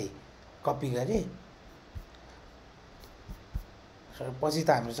एड्रेसलाई कपी गरेँ पछि त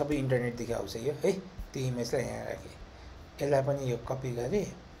हाम्रो सबै इन्टरनेटदेखि आउँछ यो है त्यो इमेजलाई यहाँ राखेँ यसलाई पनि यो कपी गरेँ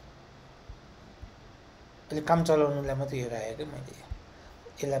अहिले काम चलाउनुलाई मात्रै यो राखेको मैले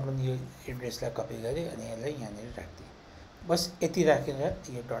यसलाई पनि यो एड्रेसलाई कपी गरेँ अनि यसलाई यहाँनिर राखिदिएँ बस यति राखेर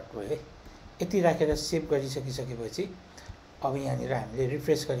यो डट भयो है यति राखेर सेभ गरिसकिसकेपछि अब यहाँनिर हामीले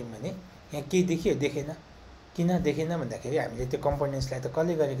रिफ्रेस गऱ्यौँ भने यहाँ केही देखियो देखेन किन देखेन भन्दाखेरि हामीले त्यो कम्पोनेन्ट्सलाई त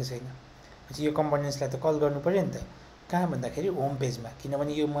कलै गरेको छैन पछि यो कम्पोनेन्ट्सलाई त कल गर्नु पऱ्यो नि त कहाँ भन्दाखेरि होम पेजमा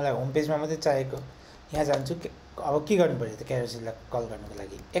किनभने यो मलाई होम पेजमा मात्रै चाहिएको यहाँ जान्छु अब के गर्नु पऱ्यो त क्यारोसेललाई कल गर्नुको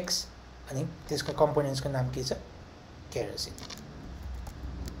लागि एक्स अनि त्यसको कम्पोनेन्ट्सको नाम के छ क्यारोसेल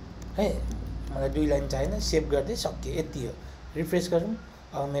है मलाई 2 लाइन चाहिएन सेभ गर्दै सकियो यति हो रिफ्रेस गरौँ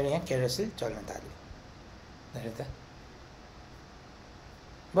अब मेरो यहाँ क्यारोसेल चल्न थाल्यो हेर त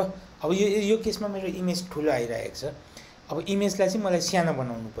अब यो केसमा मेरो इमेज ठुलो आइरहेको छ अब इमेजलाई चाहिँ मलाई सानो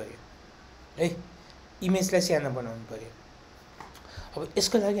बनाउनु पर्यो है इमेजलाई सानो बनाउनु पर्यो अब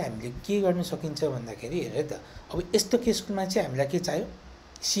यसको लागि हामीले के गर्न सकिन्छ भन्दाखेरि हेर त अब यस्तो केसमा चाहिँ हामीलाई के चाहियो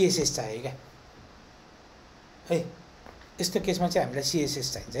CSS चाहियो क्या है यस्तो केसमा चाहिँ हामीलाई CSS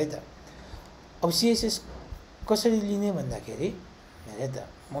चाहिन्छ है त अब CSS कसरी लिने भन्दाखेरि हेर त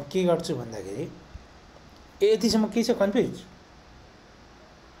म के गर्छु भन्दाखेरि यतिसम्म के छ कन्फ्युज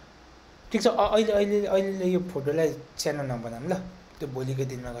ठिक छ अहिले यो फोटोलाई सानो नबनाऊँ ल त्यो भोलिको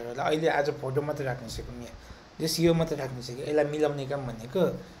दिनमा गरेर अहिले आज फोटो मात्रै राख्न सकौँ यहाँ जस यो मात्रै राख्न सक्यो यसलाई मिलाउने काम भनेको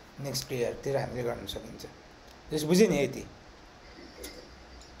नेक्स्ट प्लेयरतिर हामीले गर्न सकिन्छ जस बुझ्यो नि यति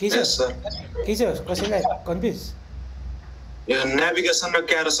के छ कसैलाई कन्फ्युज यो नेभिगेसन र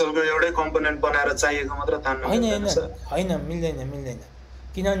क्यारोसेलको एउटै कम्पोनेन्ट बनाएर चाहिएको मात्र तान्नु हैन मिल्दैन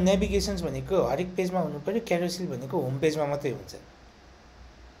किनभने नेभिगेसन्स भनेको हरेक पेजमा हुनु पर्यो क्यारोसेल भनेको होम पेजमा मात्रै हुन्छ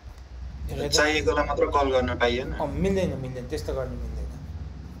चाहिएकोलाई मात्र कल गर्न पाइएन मिल्दैन त्यस्तो गर्नु मिल्दैन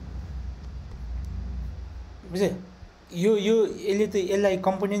बुझ्यो यो यसले त यसलाई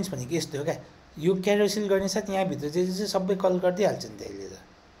कम्पोनेन्ट्स भनेको यस्तो हो क्या यो क्यारोसेल गर्ने साथ यहाँभित्र चाहिँ सबै कल गरिदिइहाल्छ नि त यसले त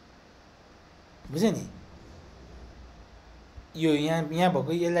बुझ्यो नि यो यहाँ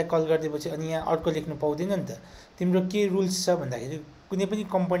भएको यसलाई कल गरिदिएपछि अनि यहाँ अर्को लेख्नु पाउँदैन नि त तिम्रो के रुल्स छ भन्दाखेरि कुनै पनि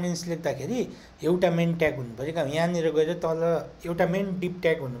कम्पोनेन्ट्स लेख्दाखेरि एउटा मेन ट्याग हुनु पऱ्यो क्या यहाँनिर गएर तल एउटा मेन डिप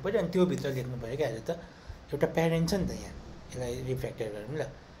ट्याग हुनु पऱ्यो अनि त्यो भित्र लेख्नु पऱ्यो क्या हेर त एउटा प्यारेन्ट छ नि त यहाँ यसलाई रिफ्याक्टर गरौँ ल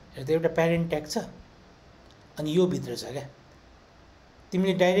हेर त एउटा प्यारेन्ट ट्याग छ अनि यो भित्र छ क्या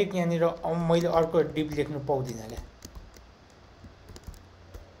तिमीले डाइरेक्ट यहाँनिर मैले अर्को डिप लेख्नु पाउँदिनँ क्या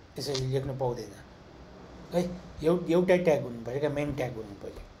यसरी लेख्नु पाउँदैन है एउटै ट्याग हुनु पऱ्यो क्या मेन ट्याग हुनु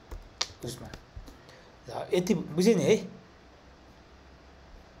पऱ्यो उसमा ल यति बुझ्यो नि है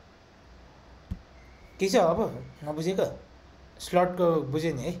के छ अब नबुझेको स्लटको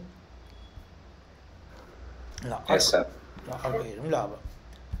बुझ्यो नि है ल अर्को हेरौँ ल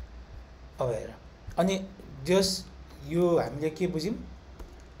अब हेर अनि जस यो हामीले के बुझ्यौँ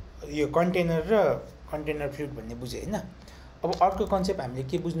यो कन्टेनर र कन्टेनर फ्लुट भन्ने बुझ्यो होइन अब अर्को कन्सेप्ट हामीले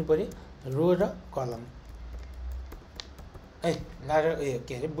के बुझ्नु पऱ्यो रो र कलम है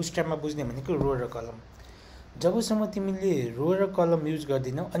के अरे बुस्ट्र्यापमा बुझ्ने भनेको रो र कलम जबसम्म तिमीले रो र कलम युज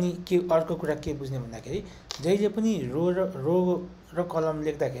गर्दैनौ अनि के अर्को कुरा के बुझ्ने भन्दाखेरि जहिले पनि रो र कलम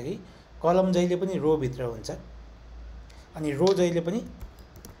लेख्दाखेरि कलम जहिले पनि रो भित्र हुन्छ अनि रो जहिले पनि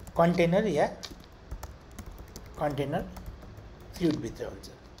कन्टेनर या कन्टेनर फ्लुइड भित्र हुन्छ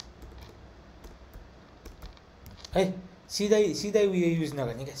है सिधै उयो युज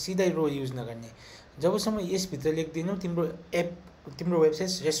नगर्ने क्या सिधै रो युज नगर्ने जबसम्म यसभित्र लेख्दैनौ तिम्रो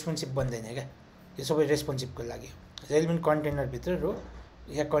वेबसाइट रेस्पोन्सिभ बन्दैन क्या यो सबै रेस्पोन्सिभको लागि जहिले पनि कन्टेनरभित्र रो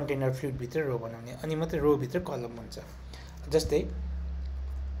या कन्टेनर फ्लुइडभित्र रो बनाउने अनि मात्रै रोभित्र कलम हुन्छ जस्तै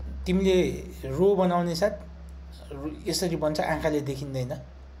तिमीले रो बनाउने साथ यसरी बन्छ आँखाले देखिँदैन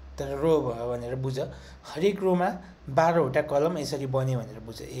तर रो भयो भनेर बुझ हरेक रोमा 12वटा कलम यसरी बन्यो भनेर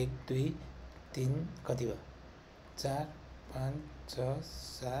बुझ 1 2 3 कति भयो 4 5 6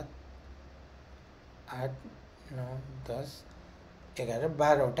 7 8 9 10 11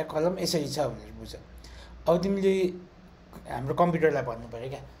 12वटा कलम यसरी छ भनेर बुझ अब तिमीले हाम्रो कम्प्युटरलाई भन्नु पऱ्यो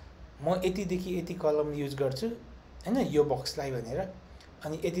क्या म यतिदेखि यति कलम युज गर्छु हैन यो बक्सलाई भनेर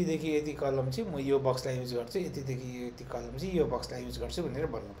अनि यतिदेखि यति कलम चाहिँ म यो बक्सलाई युज गर्छु यतिदेखि यति कलम चाहिँ यो बक्सलाई युज गर्छु भनेर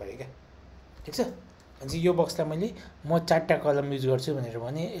भन्नु पऱ्यो क्या ठिक छ अनि यो बक्सलाई मैले म 4टा कलम युज गर्छु भनेर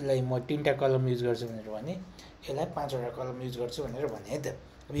भने यसलाई म 3टा कलम युज गर्छु भनेर भने यसलाई 5वटा कलम युज गर्छु भनेर भने है त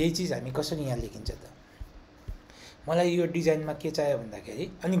अब यही चिज हामी कसरी यहाँ लेखिन्छ त मलाई यो डिजाइनमा के चाहियो भन्दाखेरि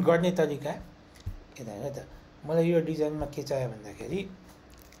अनि गर्ने तरिका यता हेर त मलाई यो डिजाइनमा के चाहियो भन्दाखेरि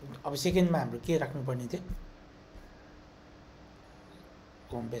अब सेकेन्डमा हाम्रो के राख्नुपर्ने थियो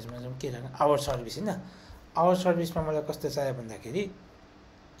होम पेजमा जाउँ के राख्नु आवर सर्भिस हैन आवर सर्भिसमा मलाई कस्तो चाहियो भन्दाखेरि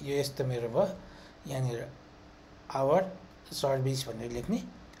यो यस्तो मेरो भयो यहाँनिर आवर सर्भिस भनेर लेख्ने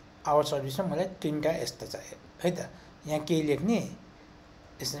आवर सर्भिसमा मलाई 3टा यस्तो चाहियो है त यहाँ केही लेख्ने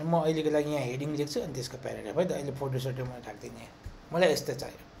यसरी म अहिलेको लागि यहाँ हेडिङ लेख्छु अनि त्यसको प्याराग्राफ है त अहिले फोटो सोटोमा राख्दिनँ मलाई यस्तो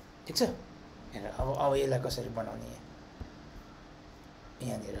चाहियो ठिक छ हेर अब यसलाई कसरी बनाउने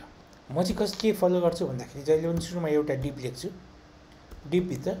यहाँनिर म चाहिँ के फलो गर्छु भन्दाखेरि जहिले पनि सुरुमा एउटा डिप लेख्छु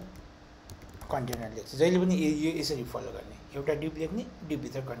डिपभित्र कन्टेनर लेख्छु जहिले पनि यो यसरी फलो गर्ने एउटा डिप लेख्ने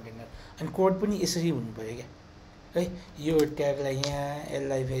डिपभित्र कन्टेनर अनि कोड पनि यसरी हुनु पऱ्यो क्या है यो ट्यागलाई यहाँ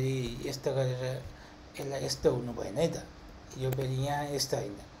यसलाई फेरि यस्तो गरेर यसलाई यस्तो हुनु भएन है त यो फेरि यहाँ यस्तो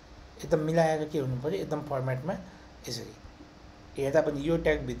होइन एकदम मिलाएर के हुनु पऱ्यो एकदम फर्मेटमा यसरी हेर्दा पनि यो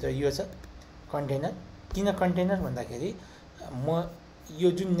ट्यागभित्र यो छ कन्टेनर किन कन्टेनर भन्दाखेरि म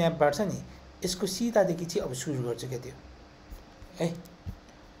यो जुन न्याप बार छ नि यसको सिधादेखि चाहिँ अब सुरु गर्छु क्या त्यो है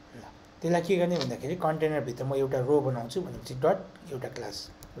ल त्यसलाई के गर्ने भन्दाखेरि कन्टेनरभित्र म एउटा रो बनाउँछु भनेपछि डट एउटा क्लास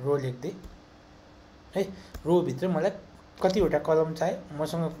रो लेख्दै है रोभित्र मलाई कतिवटा कलम चाहियो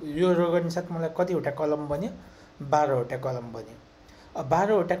मसँग यो रो गर्ने साथ मलाई कतिवटा कलम बन्यो 12वटा कलम बन्यो अब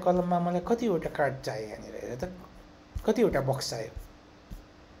 12वटा कलममा मलाई कतिवटा कार्ड चाहियो यहाँनिर हेर त कतिवटा बक्स चाहियो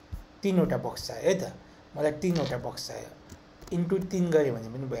 3वटा बक्स चाहियो है त मलाई 3वटा बक्स चाहियो इन्टु 3 गऱ्यो भने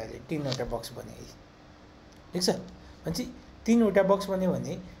पनि भइहाल्यो 3वटा बक्स बन्यो ठिक छ भनेपछि 3वटा बक्स बन्यो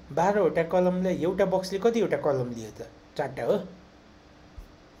भने 12वटा कलमले एउटा बक्सले कतिवटा कलम लियो त 4टा हो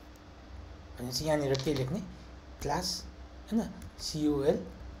भनेपछि यहाँनिर के लेख्ने क्लास हैन COL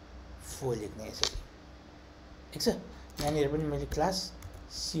 4 लेख्ने यसरी ठिक छ यहाँनिर पनि मैले क्लास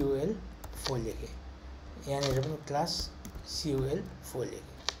COL 4 लेखेँ यहाँनिर पनि क्लास COL 4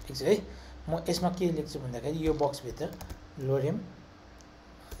 लेखेँ ठिक छ है म यसमा के लेख्छु भन्दाखेरि यो बक्सभित्र लोरेम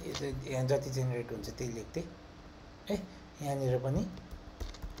यहाँ जति जेनेरेट हुन्छ त्यही लेख्थेँ है यहाँनिर पनि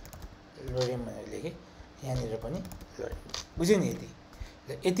लोरेम भनेर लेखेँ यहाँनिर पनि लोरेम बुझ्यो नि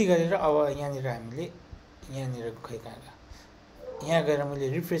यति गरेर अब यहाँनिर हामीले यहाँनिर खै कहाँ यहाँ गएर मैले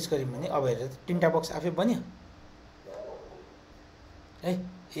रिफ्रेस गरेँ भने अब हेरेर 3टा बक्स आफै बन्यो है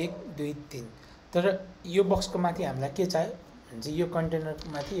 1 2 3 तर यो बक्सको माथि हामीलाई के चाहियो भने चाहिँ यो कन्टेनर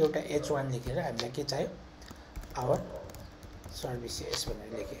माथि एउटा H1 लेखेर हामीलाई के चाहियो आवर सर्भिसेस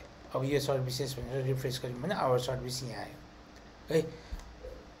भनेर लेखेँ अब यो सर्भिसेस भनेर रिफ्रेस गऱ्यौँ भने आवर सर्भिस यहाँ आयो है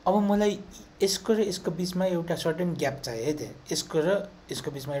अब मलाई यसको र यसको बिचमा एउटा सर्टेन ग्याप चाहियो है त यसको र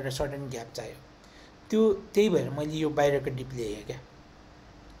यसको बिचमा एउटा सर्टेन ग्याप चाहियो त्यही भएर मैले यो बाहिरको डिप ल्याएँ क्या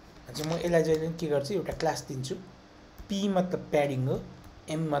चाहिँ म यसलाई जहिले के गर्छु एउटा क्लास दिन्छु P मतलब प्याडिङ हो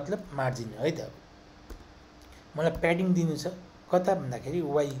M मतलब मार्जिन हो है त मलाई प्याडिङ दिनु छ कता भन्दाखेरि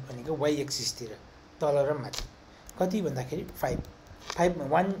y भनेको y एक्सिसतिर तल र माथि कति भन्दाखेरि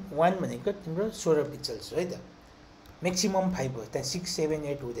 1 भनेको तिम्रो 16 पिक्सल्स हो है त म्याक्सिमम 5 हो त्यहाँ 6 7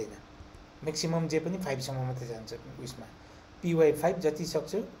 8 हुँदैन म्याक्सिमम जे पनि 5 सम्म मात्रै जान्छ उयसमा py5 जति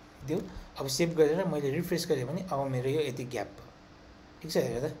सक्छु दिउ अब सेभ गरेर मैले रिफ्रेस गरेँ भने अब मेरो यो यति ग्याप भयो ठिक छ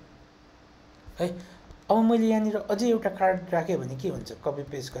हेर त है अब मैले यहाँनिर अझै एउटा कार्ड राखेँ भने के हुन्छ कपी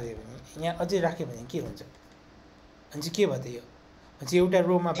पेस्ट गरेँ भने यहाँ अझै राखेँ भने के हुन्छ अनि चाहिँ के भयो त यो भने चाहिँ एउटा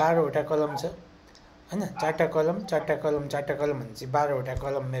रोमा 12वटा कलम छ हैन, 4टा कलम भनेपछि 12वटा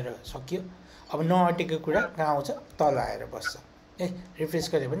कलम मेरो सकियो। अब नअटेको कुरा कहाँ आउँछ? तल आएर बस्छ। रिफ्रेस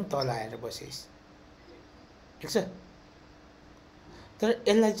गरे पनि तल आएर बसेस्, ठिक छ। तर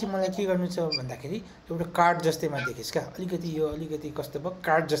यसलाई चाहिँ मलाई के गर्नु छ भन्दाखेरि एउटा कार्ड जस्तैमा देखेस् क्या, अलिकति यो अलिकति कस्तो भयो,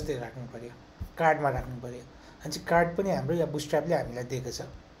 कार्ड जस्तै राख्नु पऱ्यो, कार्डमा राख्नु पऱ्यो। अनि चाहिँ कार्ड पनि हाम्रो यहाँ बुस्ट्र्यापले हामीलाई दिएको छ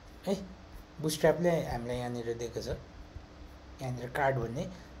है, बुस्ट्र्यापले हामीलाई यहाँनिर दिएको छ। यहाँनिर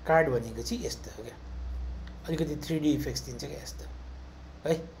कार्ड भनेको चाहिँ यस्तो हो क्या, अलिकति 3D इफेक्ट्स दिन्छ क्या यस्तो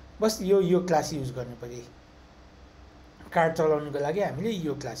है। बस यो क्लास युज गर्नु पऱ्यो, कार्ड चलाउनुको लागि हामीले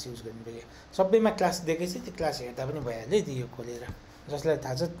यो क्लास युज गर्नु पऱ्यो। सबैमा क्लास दिएकै छ, त्यो क्लास हेर्दा पनि भइहाल्यो है, यो खोलेर। जसलाई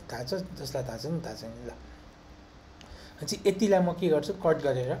थाहा छ थाहा छ, जसलाई थाहा छैन थाहा छैन। ल चाहिँ यतिलाई म के गर्छु, कट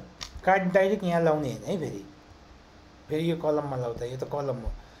गरेर कार्ड डाइरेक्ट यहाँ लाउने होइन है, फेरि यो कलममा लाउँदा, यो त कलम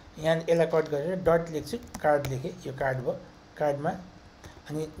हो, यहाँ यसलाई कट गरेर डट लेख्छु, कार्ड लेखेँ, यो कार्ड भयो, कार्डमा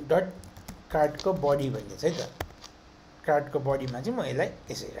अनि डट कार्डको बडी भन्ने छ है त, कार्डको बडीमा चाहिँ म यसलाई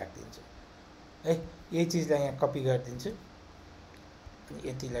यसरी राखिदिन्छु है। यही चिजलाई यहाँ कपी गरिदिन्छु अनि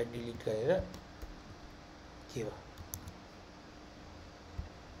यतिलाई डिलिट गरेर के भयो,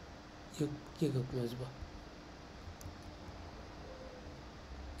 यो के को क्लोज भयो,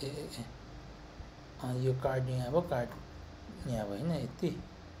 यो कार्ड यहाँ भयो, कार्ड यहाँ भयो होइन, यति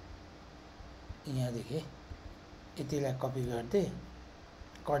यहाँदेखि यतिलाई कपी गर्दै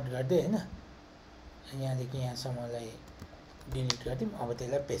कट गर्दै होइन, यहाँदेखि यहाँसम्मलाई डिलिट गरिदिउँ। अब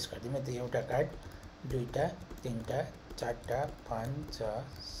त्यसलाई पेस्ट गरिदिउँ। त एउटा कार्ड, 2टा 3टा 4टा 5 6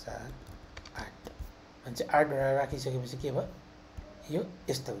 7 8 भन्छ। 8वटा राखिसकेपछि के भयो, यो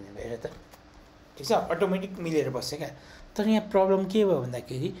यस्तो हुने भयो त, ठिक छ, अटोमेटिक मिलेर बस्छ क्या। तर यहाँ प्रब्लम के भयो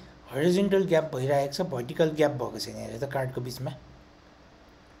भन्दाखेरि हरिजोन्टल ग्याप भइरहेको छ, भर्टिकल ग्याप भएको छैन हेर त कार्डको बिचमा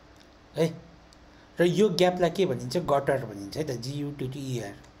है। र यो ग्यापलाई के भनिन्छ, गटर भनिन्छ है त,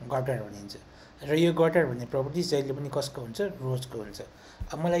 GUTTER, गटर भनिन्छ। र यो गटर भन्ने प्रपर्टिज जहिले पनि कसको हुन्छ, रोजको हुन्छ।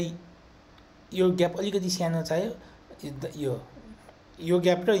 अब मलाई यो ग्याप अलिकति सानो चाहियो, यो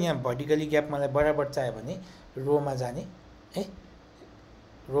ग्याप र यहाँ भर्टिकली ग्याप मलाई बराबर चाहियो भने रोमा जाने है,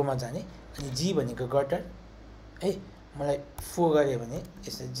 रोमा जाने। अनि जी भनेको गटर है, मलाई 4 गऱ्यो भने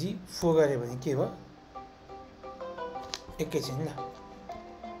यसो, जी 4 गऱ्यो भने के भयो, एकैछिन ल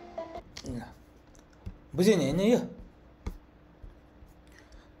बुझ्यो नि होइन। यो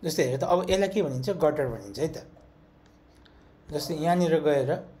जस्तै हेर त, अब यसलाई के भनिन्छ, गटर भनिन्छ है त। जस्तै यहाँनिर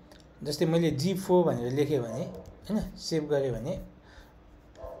गएर, जस्तै मैले G4 भनेर लेखेँ भने होइन, सेभ गरेँ भने,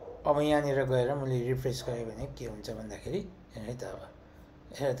 अब यहाँनिर गएर मैले रिफ्रेस गरेँ भने के हुन्छ भन्दाखेरि है त, अब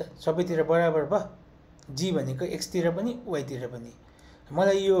हेर त सबैतिर बराबर भयो। जी भनेको एक्सतिर पनि वाइतिर पनि।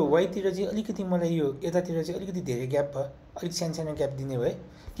 मलाई यो वाइतिर चाहिँ अलिकति, मलाई यो यतातिर चाहिँ अलिकति धेरै ग्याप भयो, अलिक सानो सानो ग्याप दिने भए,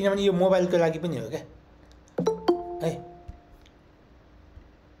 किनभने यो मोबाइलको लागि पनि हो क्या है,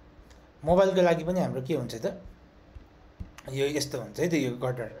 मोबाइलको लागि पनि हाम्रो के हुन्छ त, यो यस्तो हुन्छ है त, यो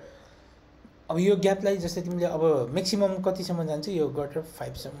गटर। अब यो ग्यापलाई जस्तै तिमीले अब म्याक्सिमम कतिसम्म जान्छ यो गटर,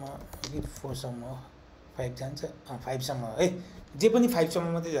 5सम्म कि 4सम्म, 5 जान्छ, 5सम्म है, जे पनि 5सम्म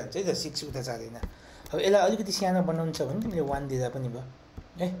मात्रै जान्छ है त, 6 उता जाँदैन। अब यसलाई अलिकति सानो बनाउनु छ भने तिमीले 1 दिँदा पनि भयो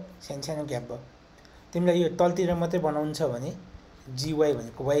है, सानो सानो ग्याप भयो। तिमीलाई यो तलतिर मात्रै बनाउनु छ भने GY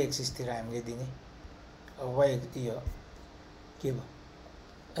भनेको Y एक्सिसतिर हामीले दिने, Y यो के भयो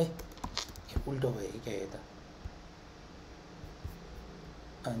है, उल्टो भयो क्या यो त,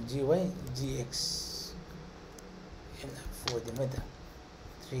 GY GX 4 दिउँ है त,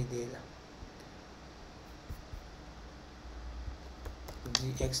 3 दिए ल,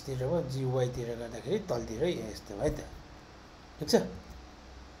 GX तिर भयो, GY तिर गर्दाखेरि तलतिर यस्तो भयो है त, ठिक छ।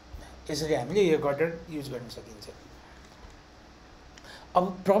 यसरी हामीले यो गटर युज गर्न सकिन्छ। अब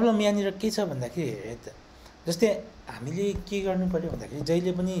प्रब्लम यहाँनिर के छ भन्दाखेरि हेर त, जस्तै हामीले के गर्नु पर्यो भन्दाखेरि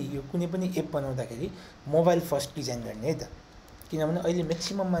जहिले पनि यो कुनै पनि एप बनाउँदाखेरि मोबाइल फर्स्ट डिजाइन गर्ने है त, किनभने अहिले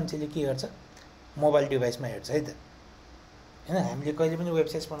म्याक्सिमम मान्छेले के गर्छ, मोबाइल डिभाइसमा हेर्छ है त होइन। हामीले कहिले पनि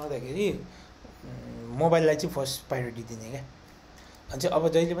वेबसाइट्स बनाउँदाखेरि मोबाइललाई चाहिँ फर्स्ट प्रायोरिटी दिने क्या। अनि चाहिँ अब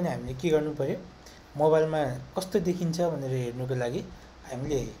जहिले पनि हामीले के गर्नु पर्यो, मोबाइलमा कस्तो देखिन्छ भनेर हेर्नुको लागि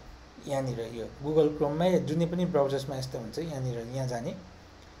हामीले यहाँनिर यो गुगल क्रोममा या जुनै पनि ब्राउजर्समा यस्तो हुन्छ, यहाँनिर यहाँ जाने,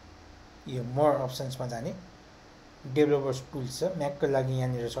 यो मोर अप्सन्समा जाने, डेभलपर्स टुल्स छ, म्याकको लागि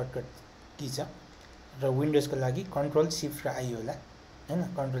यहाँनिर सर्टकट की छ, र विन्डोजको लागि Ctrl+Shift+I होला होइन,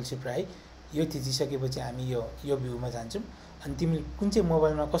 Ctrl+Shift+I। यो थिचिसकेपछि हामी यो भ्यूमा जान्छौँ। अनि तिमी कुन चाहिँ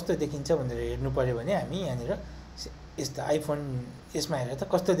मोबाइलमा कस्तो देखिन्छ भनेर हेर्नु पऱ्यो भने हामी यहाँनिर यस्तो आइफोन यसमा हेरेर त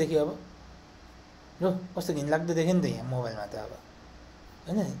कस्तो देख्यो, अब ल कस्तो घिनलाग्दो देख्यो नि त यहाँ मोबाइलमा त, अब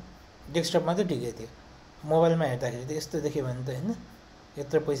होइन डेस्कटपमा त ठिकै थियो, मोबाइलमा हेर्दाखेरि त यस्तो देख्यो भने त होइन,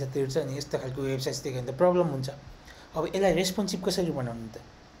 यत्रो पैसा तिर्छ अनि यस्तो खालको वेबसाइट्स देख्यो भने त प्रब्लम हुन्छ। अब यसलाई रेस्पोन्सिभ कसरी बनाउनु त,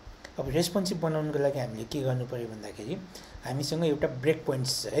 अब अब रेस्पोन्सिभ बनाउनको लागि हामीले के गर्नु पर्यो भन्दाखेरि हामीसँग एउटा ब्रेक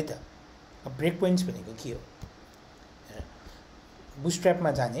पोइन्ट्स छ है त। अब ब्रेक पोइन्ट्स भनेको के हो?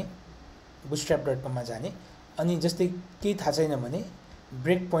 बुटस्ट्र्यापमा जाने, bootstrap.com मा जाने, अनि जस्तै केही थाहा छैन भने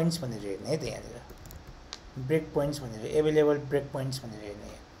ब्रेक पोइन्ट्स भनेर हेर्ने है त। यहाँनिर ब्रेक पोइन्ट्स भनेर एभाइलेबल ब्रेक पोइन्ट्स भनेर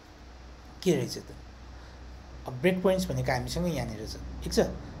हेर्ने के रहेछ त। अब ब्रेक पोइन्ट्स भनेको हामीसँग यहाँनिर छ, ठिक छ।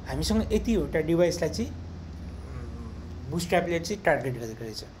 हामीसँग यतिवटा डिभाइसलाई चाहिँ बुटस्ट्र्यापले चाहिँ टार्गेट गरेको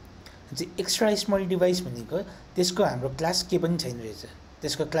रहेछ। चाहिँ एक्स्ट्रा स्मल डिभाइस भनेको त्यसको हाम्रो क्लास के पनि छैन रहेछ,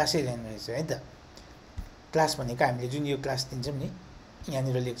 त्यसको क्लासै छैन रहेछ है त। क्लास भनेको हामीले जुन यो क्लास दिन्छौँ नि,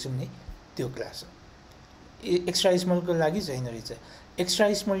 यहाँनिर लेख्छौँ नि, त्यो क्लास हो। एक्स्ट्रा स्मलको लागि छैन रहेछ।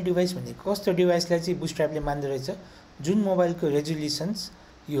 एक्स्ट्रा स्मल डिभाइस भनेको कस्तो डिभाइसलाई चाहिँ बुटस्ट्र्यापले मान्दो रहेछ? जुन मोबाइलको रेजुलेसन्स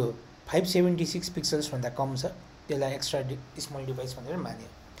यो 576 पिक्सल्सभन्दा कम छ त्यसलाई एक्स्ट्रा स्मल डिभाइस भनेर मान्यो।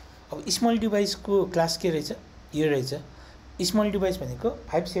 अब स्मल डिभाइसको क्लास के रहेछ? यो रहेछ। स्मल डिभाइस भनेको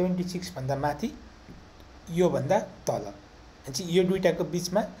 576 भन्दा माथि, यो भन्दा तल, चाहिँ यो दुईटाको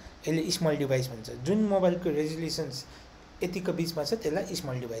बिचमा यसले स्मल डिभाइस भन्छ। जुन मोबाइलको रेजुलेसन्स यतिको बिचमा छ त्यसलाई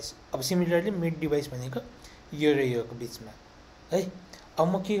स्मल डिभाइस। अब सिमिलरली मिड डिभाइस भनेको यो र योको बिचमा है। अब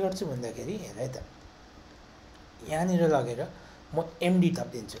म के गर्छु भन्दाखेरि हेर है त, यहाँनिर लगेर म एमडी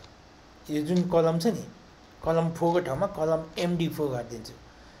थपिदिन्छु। यो जुन कलम छ नि, कलम 4 को ठाउँमा कलम MD4 गरिदिन्छु।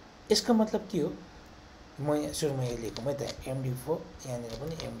 यसको मतलब के हो? म सुरुमा यो लेखौँ है त, MD4, यहाँनिर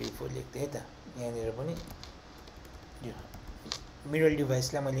पनि MD4 लेख्दै है त। यहाँनिर पनि यो मिडल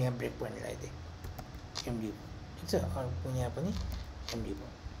डिभाइसलाई मैले यहाँ ब्रेक पोइन्ट लगाइदिएँ MD4, ठिक छ। अर्को यहाँ पनि MD4,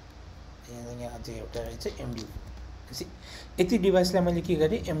 यहाँ अझै एउटा रहेछ MD4। यति डिभाइसलाई मैले के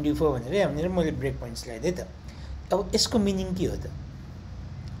गरेँ? MD4 भनेर यहाँनिर मैले ब्रेक पोइन्ट्स लगाइदिएँ त। अब यसको मिनिङ के हो त?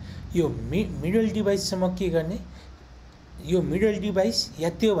 यो मिडल डिभाइससम्म के गर्ने? यो मिडल डिभाइस या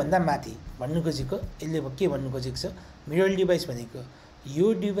त्योभन्दा माथि भन्नु खोजेको, यसले के भन्नु खोजेको छ? मिडल डिभाइस भनेको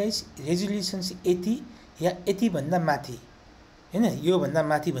यो डिभाइस रेजुलेसन्स यति या यतिभन्दा माथि, हैन? योभन्दा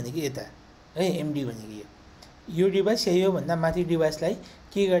माथि भनेको यता है, MD भनेको यो डिभाइस या योभन्दा माथि डिभाइसलाई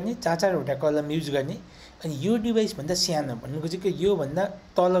के गर्ने? 4-4वटा कलम युज गर्ने। अनि यो डिभाइसभन्दा सानो भन्नु खोजेको योभन्दा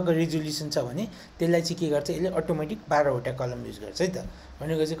तलको रेजुलेसन छ भने त्यसलाई चाहिँ के गर्छ? यसले अटोमेटिक 12वटा कलम युज गर्छ है त।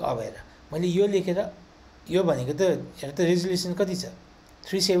 भन्नु खोजेको अब हेर, मैले यो लेखेर, यो भनेको त हेर त रेजुलेसन कति छ?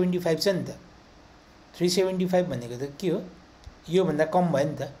 375 छ नि त। 375 भनेको त के हो? योभन्दा कम भयो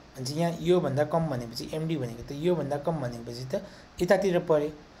नि त। भनेपछि यहाँ योभन्दा कम भनेपछि MD भनेको त योभन्दा कम भनेपछि त यतातिर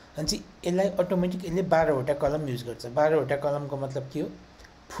पऱ्यो। भनेपछि यसलाई अटोमेटिक यसले 12वटा कलम युज गर्छ। 12वटा कलमको मतलब के हो?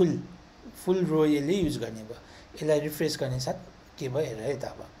 फुल रो यसले युज गर्ने भयो। यसलाई रिफ्रेस गर्ने साथ के भयो हेर है त।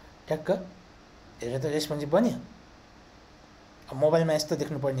 अब ठ्याक्क हेर त रेस्पोन्सिभ बन्यो। अब मोबाइलमा यस्तो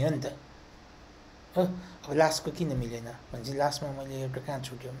देख्नुपर्ने हो नि त हो। अब लास्टको किन मिलेन भनेपछि लास्टमा मैले एउटा कहाँ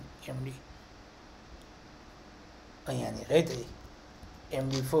छुट्यो? MD यहाँनिर है त।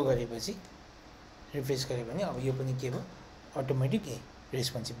 MD4 गरेपछि रिफ्रेस गरेँ भने अब यो पनि के भयो? अटोमेटिक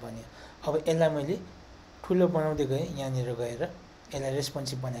रेस्पोन्सिभ बन्यो। अब यसलाई मैले ठुलो बनाउँदै गएँ, यहाँनिर गएर यसलाई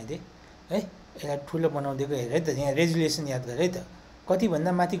रेस्पोन्सिभ बनाइदिएँ है। यसलाई ठुलो बनाउँदै गएँ हेर है त। यहाँ रेजुलेसन याद गरेँ है त।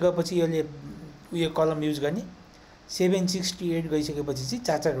 कतिभन्दा माथि गएपछि यसले उयो कलम युज गर्ने? 768 गइसकेपछि चाहिँ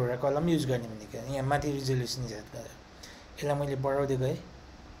 4-4वटा कलम युज गर्ने भनेको यहाँ माथि रेजुलेसन याद गरेर यसलाई मैले बढाउँदै गएँ।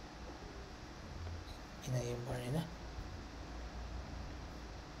 किन यो बढेन?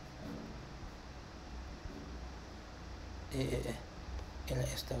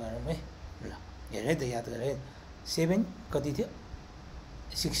 यसलाई यस्तो गरौँ है। ल हेर है त, याद गरेँ है। 7 कति थियो?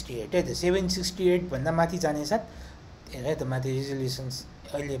 68 है त। 768 भन्दा माथि जाने साथ हेर है त, माथि रेजुलेसन्स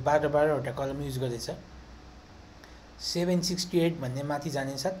अहिले 12-12वटा कलम युज गर्दैछ। 768 भन्ने माथि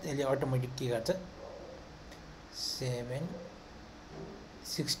जाने साथ यसले अटोमेटिक के गर्छ?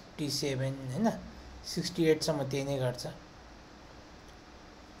 767 हैन, 68 सम्म त्यही नै गर्छ।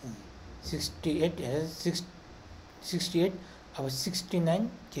 68 हेर 68 अब 69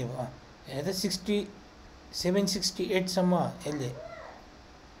 के भयो? हेर त 768 सम्म यसले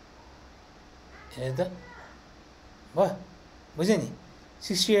हेर त भयो, बुझ्यो नि?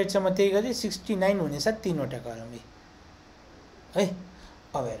 68 सम्म त्यही गरे, 69 हुने साथ 3वटा कलम है।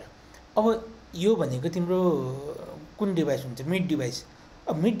 अब हेर, अब यो भनेको तिम्रो कुन डिभाइस हुन्छ? Mid device.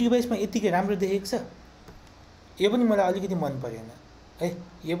 अब मिड डिभाइसमा यतिकै राम्रो देखेको छ। यो पनि मलाई अलिकति मन परेन है।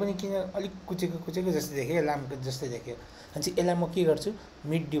 यो पनि किन अलिक कुचेको जस्तो देख्यो, लामो जस्तो देख्यो। अनि चाहिँ यसलाई म के गर्छु?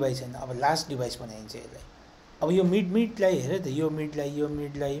 मिड डिभाइस होइन, अब लास्ट डिभाइस बनाइन्छ यसलाई। अब यो मिडलाई हेर त,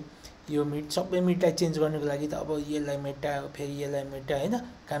 यो मिड सबै मिडलाई चेन्ज गर्नुको लागि त अब यसलाई मेटा, फेरि यसलाई मेटा होइन,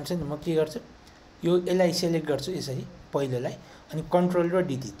 काम छ नि। म के गर्छु? यसलाई सेलेक्ट गर्छु यसरी पहिलोलाई, अनि कन्ट्रोल र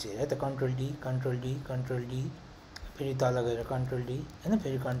डी दिन्छु हेर त। कन्ट्रोल डी, फेरि तल गएर कन्ट्रोल डी होइन,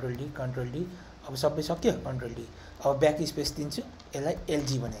 फेरि कन्ट्रोल डी। अब सबै सक्यो, कन्ट्रोल डी। अब ब्याक स्पेस दिन्छु, यसलाई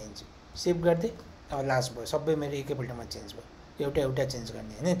LG बनाइदिन्छु। सेभ गर्दै अब लास्ट भयो सबै मेरो एकैपल्टमा चेन्ज भयो एउटा चेन्ज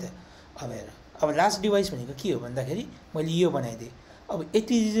गर्ने होइन त अब हेर अब लास्ट डिभाइस भनेको के हो भन्दाखेरि मैले यो बनाइदिएँ अब 80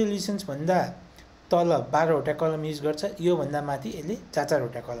 रिजोल्युसन्स भन्दा तल 12वटा कलम युज गर्छ योभन्दा माथि यसले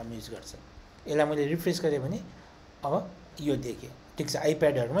 4-4वटा कलम युज गर्छ यसलाई मैले रिफ्रेस गरेँ भने अब यो देखेँ ठिक छ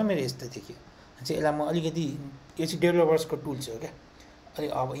आइप्याडहरूमा मेरो यस्तो देखियो चाहिँ यसलाई म अलिकति यो चाहिँ डेभलपर्सको टुल्स हो क्या अनि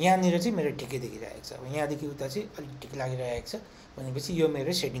अब यहाँनिर चाहिँ मेरो ठिकै देखिरहेको छ अब यहाँदेखि उता चाहिँ अलिक ठिक लागिरहेको छ भनेपछि यो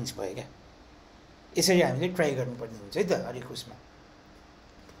मेरो सेटिङ्स भयो क्या यसरी हामीले ट्राई गर्नुपर्ने हुन्छ है त हरेक उसमा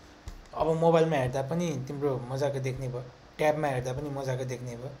अब मोबाइलमा हेर्दा पनि तिम्रो मजाको देख्ने भयो ट्याबमा हेर्दा पनि मजाको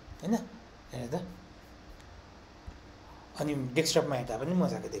देख्ने भयो होइन हेर त अनि डेस्कटपमा हेर्दा पनि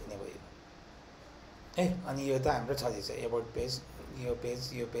मजाको देख्ने भयो है अनि यो त हाम्रो छँदैछ एबाउट पेज यो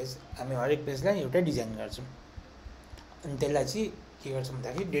पेज हामी हरेक पेजलाई एउटा डिजाइन गर्छौँ अनि त्यसलाई चाहिँ के गर्छौँ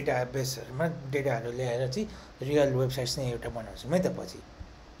भन्दाखेरि डेटाबेसहरूमा डेटाहरू ल्याएर चाहिँ रियल वेबसाइट्स नै एउटा बनाउँछौँ है त पछि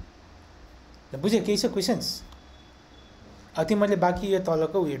बुझ्यो केही छ क्वेसन्स तिमीहरूले बाँकी यो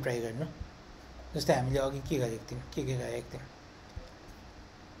तलको उयो ट्राई गर्नु जस्तै हामीले अघि के गरेको थियौँ के गरेको थियौँ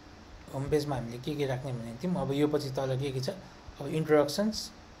होम पेजमा हामीले के राख्ने भनेको थियौँ अब यो पछि तल के छ अब इन्ट्रोडक्सन्स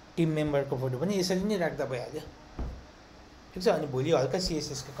टिम मेम्बरको फोटो पनि यसरी नै राख्दा भइहाल्यो ठिक छ अनि भोलि हल्का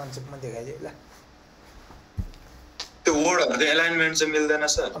सिएसएसको कन्सेप्टमा देखाइदियो ल त्यो वर्डहरुको एलाइनमेन्ट चाहिँ मिल्दैन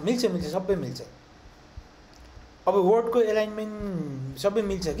सर मिल्छ सबै मिल्छ अब वर्डको एलाइनमेन्ट सबै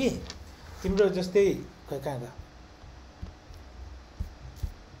मिल्छ कि तिम्रो जस्तै खै कहाँ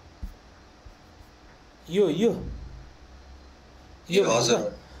गयो यो हजुर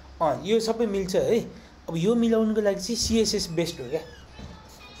यो सबै मिल्छ है अब यो मिलाउनुको लागि चाहिँ सिएसएस बेस्ड हो क्या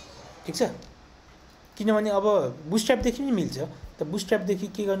ठिक छ किनभने अब बुटस्ट्र्यापदेखि पनि मिल्छ त बुटस्ट्र्यापदेखि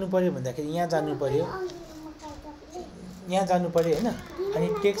के गर्नु पर्यो भन्दाखेरि यहाँ जानु पर्यो होइन अनि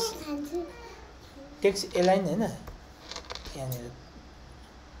टेक्स्ट एलाइन होइन यहाँनिर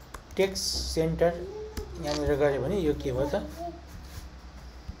टेक्स्ट सेन्टर यहाँनिर गऱ्यो भने यो के भयो त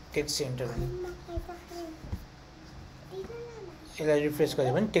टेक्स्ट सेन्टर यसलाई रिफ्रेस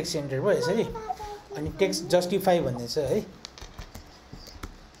गऱ्यो भने टेक्स्ट सेन्टर भयो यसरी अनि टेक्स्ट जस्टिफाई भन्ने छ है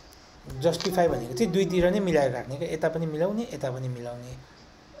जस्टिफाई भनेको चाहिँ दुईतिर नै मिलाएर राख्ने क्या यता पनि मिलाउने यता पनि मिलाउने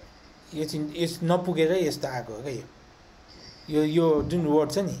यो चाहिँ यस नपुगेर यस्तो आएको हो क्या यो जुन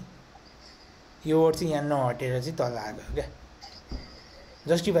वर्ड छ नि यो वर्ड चाहिँ यहाँ नहटेर चाहिँ तल आएको हो क्या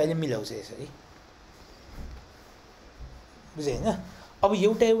जस्टिफाईले मिलाउँछ यसरी बुझ्यो होइन अब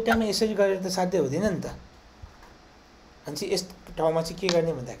एउटामा यसरी गरेर त साध्य हुँदैन नि त अनि चाहिँ यस्तो ठाउँमा चाहिँ के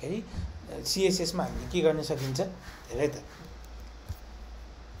गर्ने भन्दाखेरि सिएसएसमा हामीले के गर्न सकिन्छ हेर त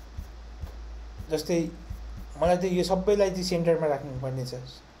जस्तै मलाई त यो सबैलाई चाहिँ सेन्टरमा राख्नुपर्ने छ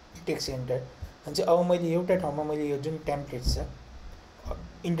टेक्स्ट सेन्टर अनि चाहिँ अब मैले एउटा ठाउँमा मैले यो जुन टेम्प्लेट छ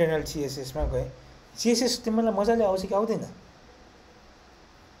इन्टरनल सिएसएसमा गएँ सिएसएस चाहिँ मलाई मजाले आउँछ कि आउँदैन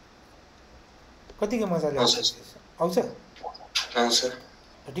कतिको मजाले आउँछ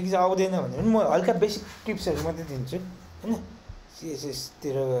ठिक छ आउँदैन भने पनि म हल्का बेसिक टिप्सहरू मात्रै दिन्छु होइन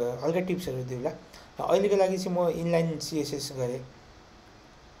सिएसएसतिर हल्का टिप्सहरू दिउँला अहिलेको लागि चाहिँ म इनलाइन सिएसएस गरेँ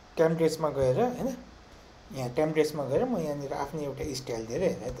टेम्प्लेट्समा गएर होइन यहाँ टेम्प्लेट्समा गएर म यहाँनिर आफ्नै एउटा स्टाइल दिएर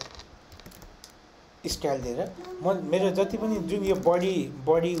हेर त स्टाइल दिएर म मेरो जति पनि जुन यो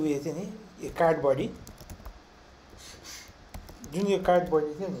बडी उयो थियो नि यो कार्ड बडी जुन यो कार्ड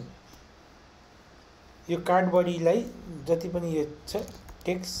बडी थियो नि यो कार्ड बडीलाई जति पनि यो छ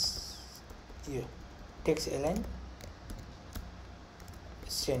टेक्स्ट एलाइन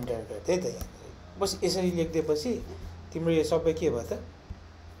सेन्टर गर्दै त यहाँनिर बस यसरी लेखिदिएपछि तिम्रो यो सबै के भयो त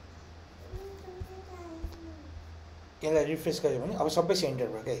यसलाई रिफ्रेस गऱ्यो भने अब सबै सेन्टर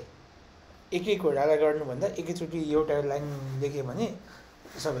भयो क्या एकवटालाई गर्नुभन्दा एकैचोटि एउटा लाइन लेख्यो भने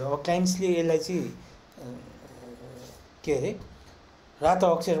सबै अब क्लाइन्ट्सले यसलाई चाहिँ के अरे रातो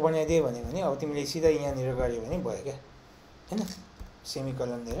अक्षर बनाइदियो भने अब तिमीले सिधा यहाँनिर गऱ्यो भने भयो क्या होइन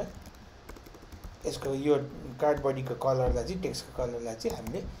सेमिकलन दिएर यसको यो कार्ड बडीको कलरलाई चाहिँ टेक्स्टको कलरलाई चाहिँ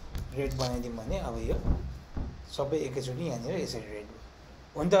हामीले रेड बनाइदियौँ भने अब यो सबै एकैचोटि यहाँनिर यसरी रेड भयो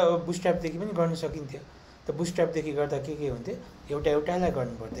हुन त अब बुटस्ट्र्यापदेखि पनि गर्न सकिन्थ्यो त बुटस्ट्र्यापदेखि गर्दा के हुन्थ्यो एउटालाई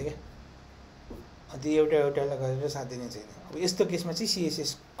गर्नु पर्थ्यो क्या अन्त एउटालाई गरेर साध्य नै छैन अब यस्तो केसमा चाहिँ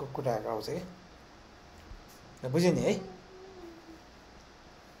सिएसएसको कुराहरू आउँछ क्या बुझ्यो नि है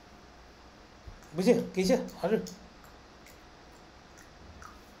बुझ्यो के छ अरू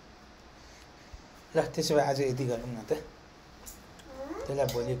ल त्यसो भए आज यति गरौँ न त त्यसलाई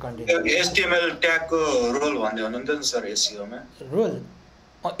भोलि कन्टिन्यू एचटिएमएल ट्यागको रोल भन्दै हुनुहुन्थ्यो नि सर एसइओमा रोल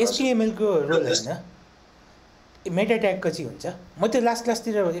एचटिएमएलको रोल होइन मेटा ट्यागको चाहिँ हुन्छ म त्यो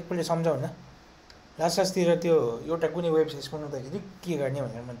लास्टतिर एकपल्ट सम्झाउँ न लास्टतिर त्यो एउटा कुनै वेबसाइट बनाउँदाखेरि के गर्ने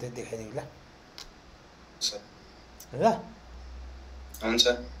भनेर म त्यो देखाइदिउँ ल ल हुन्छ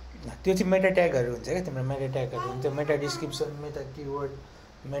त्यो चाहिँ मेटा ट्यागहरू हुन्छ क्या तिम्रो मेटा ट्यागहरू हुन्छ मेटा डिस्क्रिप्सन मेटा किवर्ड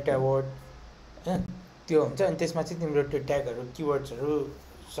मेटा वर्ड होइन त्यो हुन्छ अनि त्यसमा चाहिँ तिम्रो त्यो ट्यागहरू किवर्ड्सहरू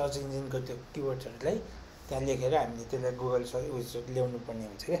सर्च इन्जिनको त्यो किवर्ड्सहरूलाई त्यहाँ लेखेर हामीले त्यसलाई गुगल उयो ल्याउनु पर्ने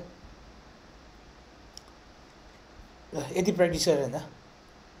हुन्छ क्या ल यति प्र्याक्टिस गर न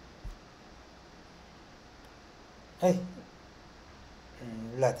है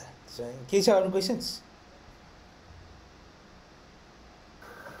ल त के छ अरू क्वेसन्स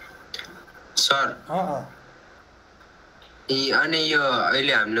सर अनि यो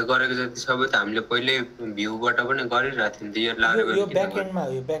अहिले हामीले गरेको जति सबै त हामीले पहिले भ्यूबाट पनि गरिरहेको थियौँ नि यो लारावेल यो ब्याकएन्डमा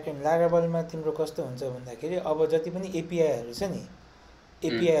हो यो ब्याकएन्ड लारावेलमा तिम्रो कस्तो हुन्छ भन्दाखेरि अब जति पनि एपिआईहरू छ नि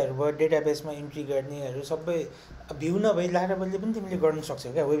एपिआईहरूबाट डेटाबेसमा इन्ट्री गर्नेहरू सबै भ्यू नभई लारावेलले पनि तिमीले गर्न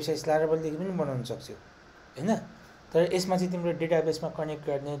सक्छौ क्या वेबसाइट लारावेलदेखि पनि बनाउन सक्छौ होइन तर यसमा चाहिँ तिम्रो डेटाबेसमा कनेक्ट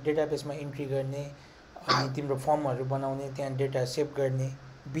गर्ने डेटाबेसमा इन्ट्री गर्ने अनि तिम्रो फर्महरू बनाउने त्यहाँ डेटा सेभ गर्ने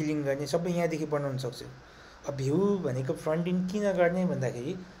बिलिङ गर्ने सबै यहाँदेखि बनाउन सक्छौ अब भ्यू भनेको फ्रन्ट इन्ड किन गर्ने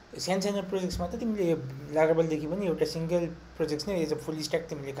भन्दाखेरि सानो प्रोजेक्ट्समा त तिमीले यो लारावेलदेखि पनि एउटा सिङ्गल प्रोजेक्ट नै एज अ फुल स्ट्याक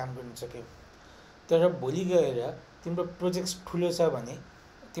तिमीले काम गर्न सक्यौ तर भोलि गएर तिम्रो प्रोजेक्ट ठुलो छ भने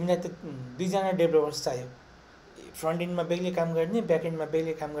तिमीलाई त दुईजना डेभलपर्स चाहियो फ्रन्ट इन्डमा बेग्लै काम गर्ने ब्याक इन्डमा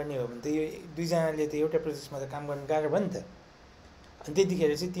बेग्लै काम गर्ने हो भने त यो दुईजनाले त एउटा प्रोजेक्टमा त काम गर्नु गाह्रो भयो नि त अनि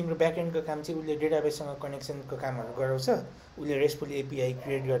त्यतिखेर चाहिँ तिम्रो ब्याक एन्डको काम चाहिँ उसले डेटाबेससँग कनेक्सनको कामहरू गराउँछ उसले रेस्टफुल एपिआई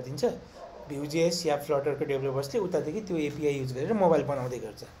क्रिएट गरिदिन्छ भ्यूजेएस या फ्लटरको डेभलपर्सले उतादेखि त्यो एपिआई युज गरेर मोबाइल बनाउँदै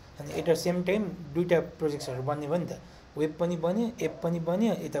गर्छ अनि एट द सेम टाइम दुईवटा प्रोजेक्ट्सहरू बन्ने भयो नि त वेब पनि बन्यो एप पनि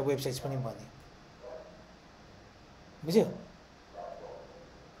बन्यो यता वेबसाइट्स पनि बन्यो बुझ्यौ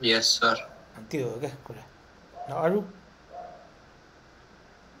यस सर त्यो हो क्या कुरा अरू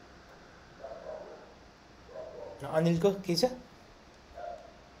अनिलको के छ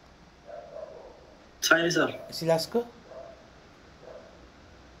छैन सर सिलासको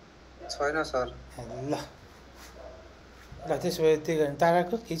छैन सर ल ल त्यसो भए त्यही गर्ने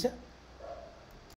ताराको के छ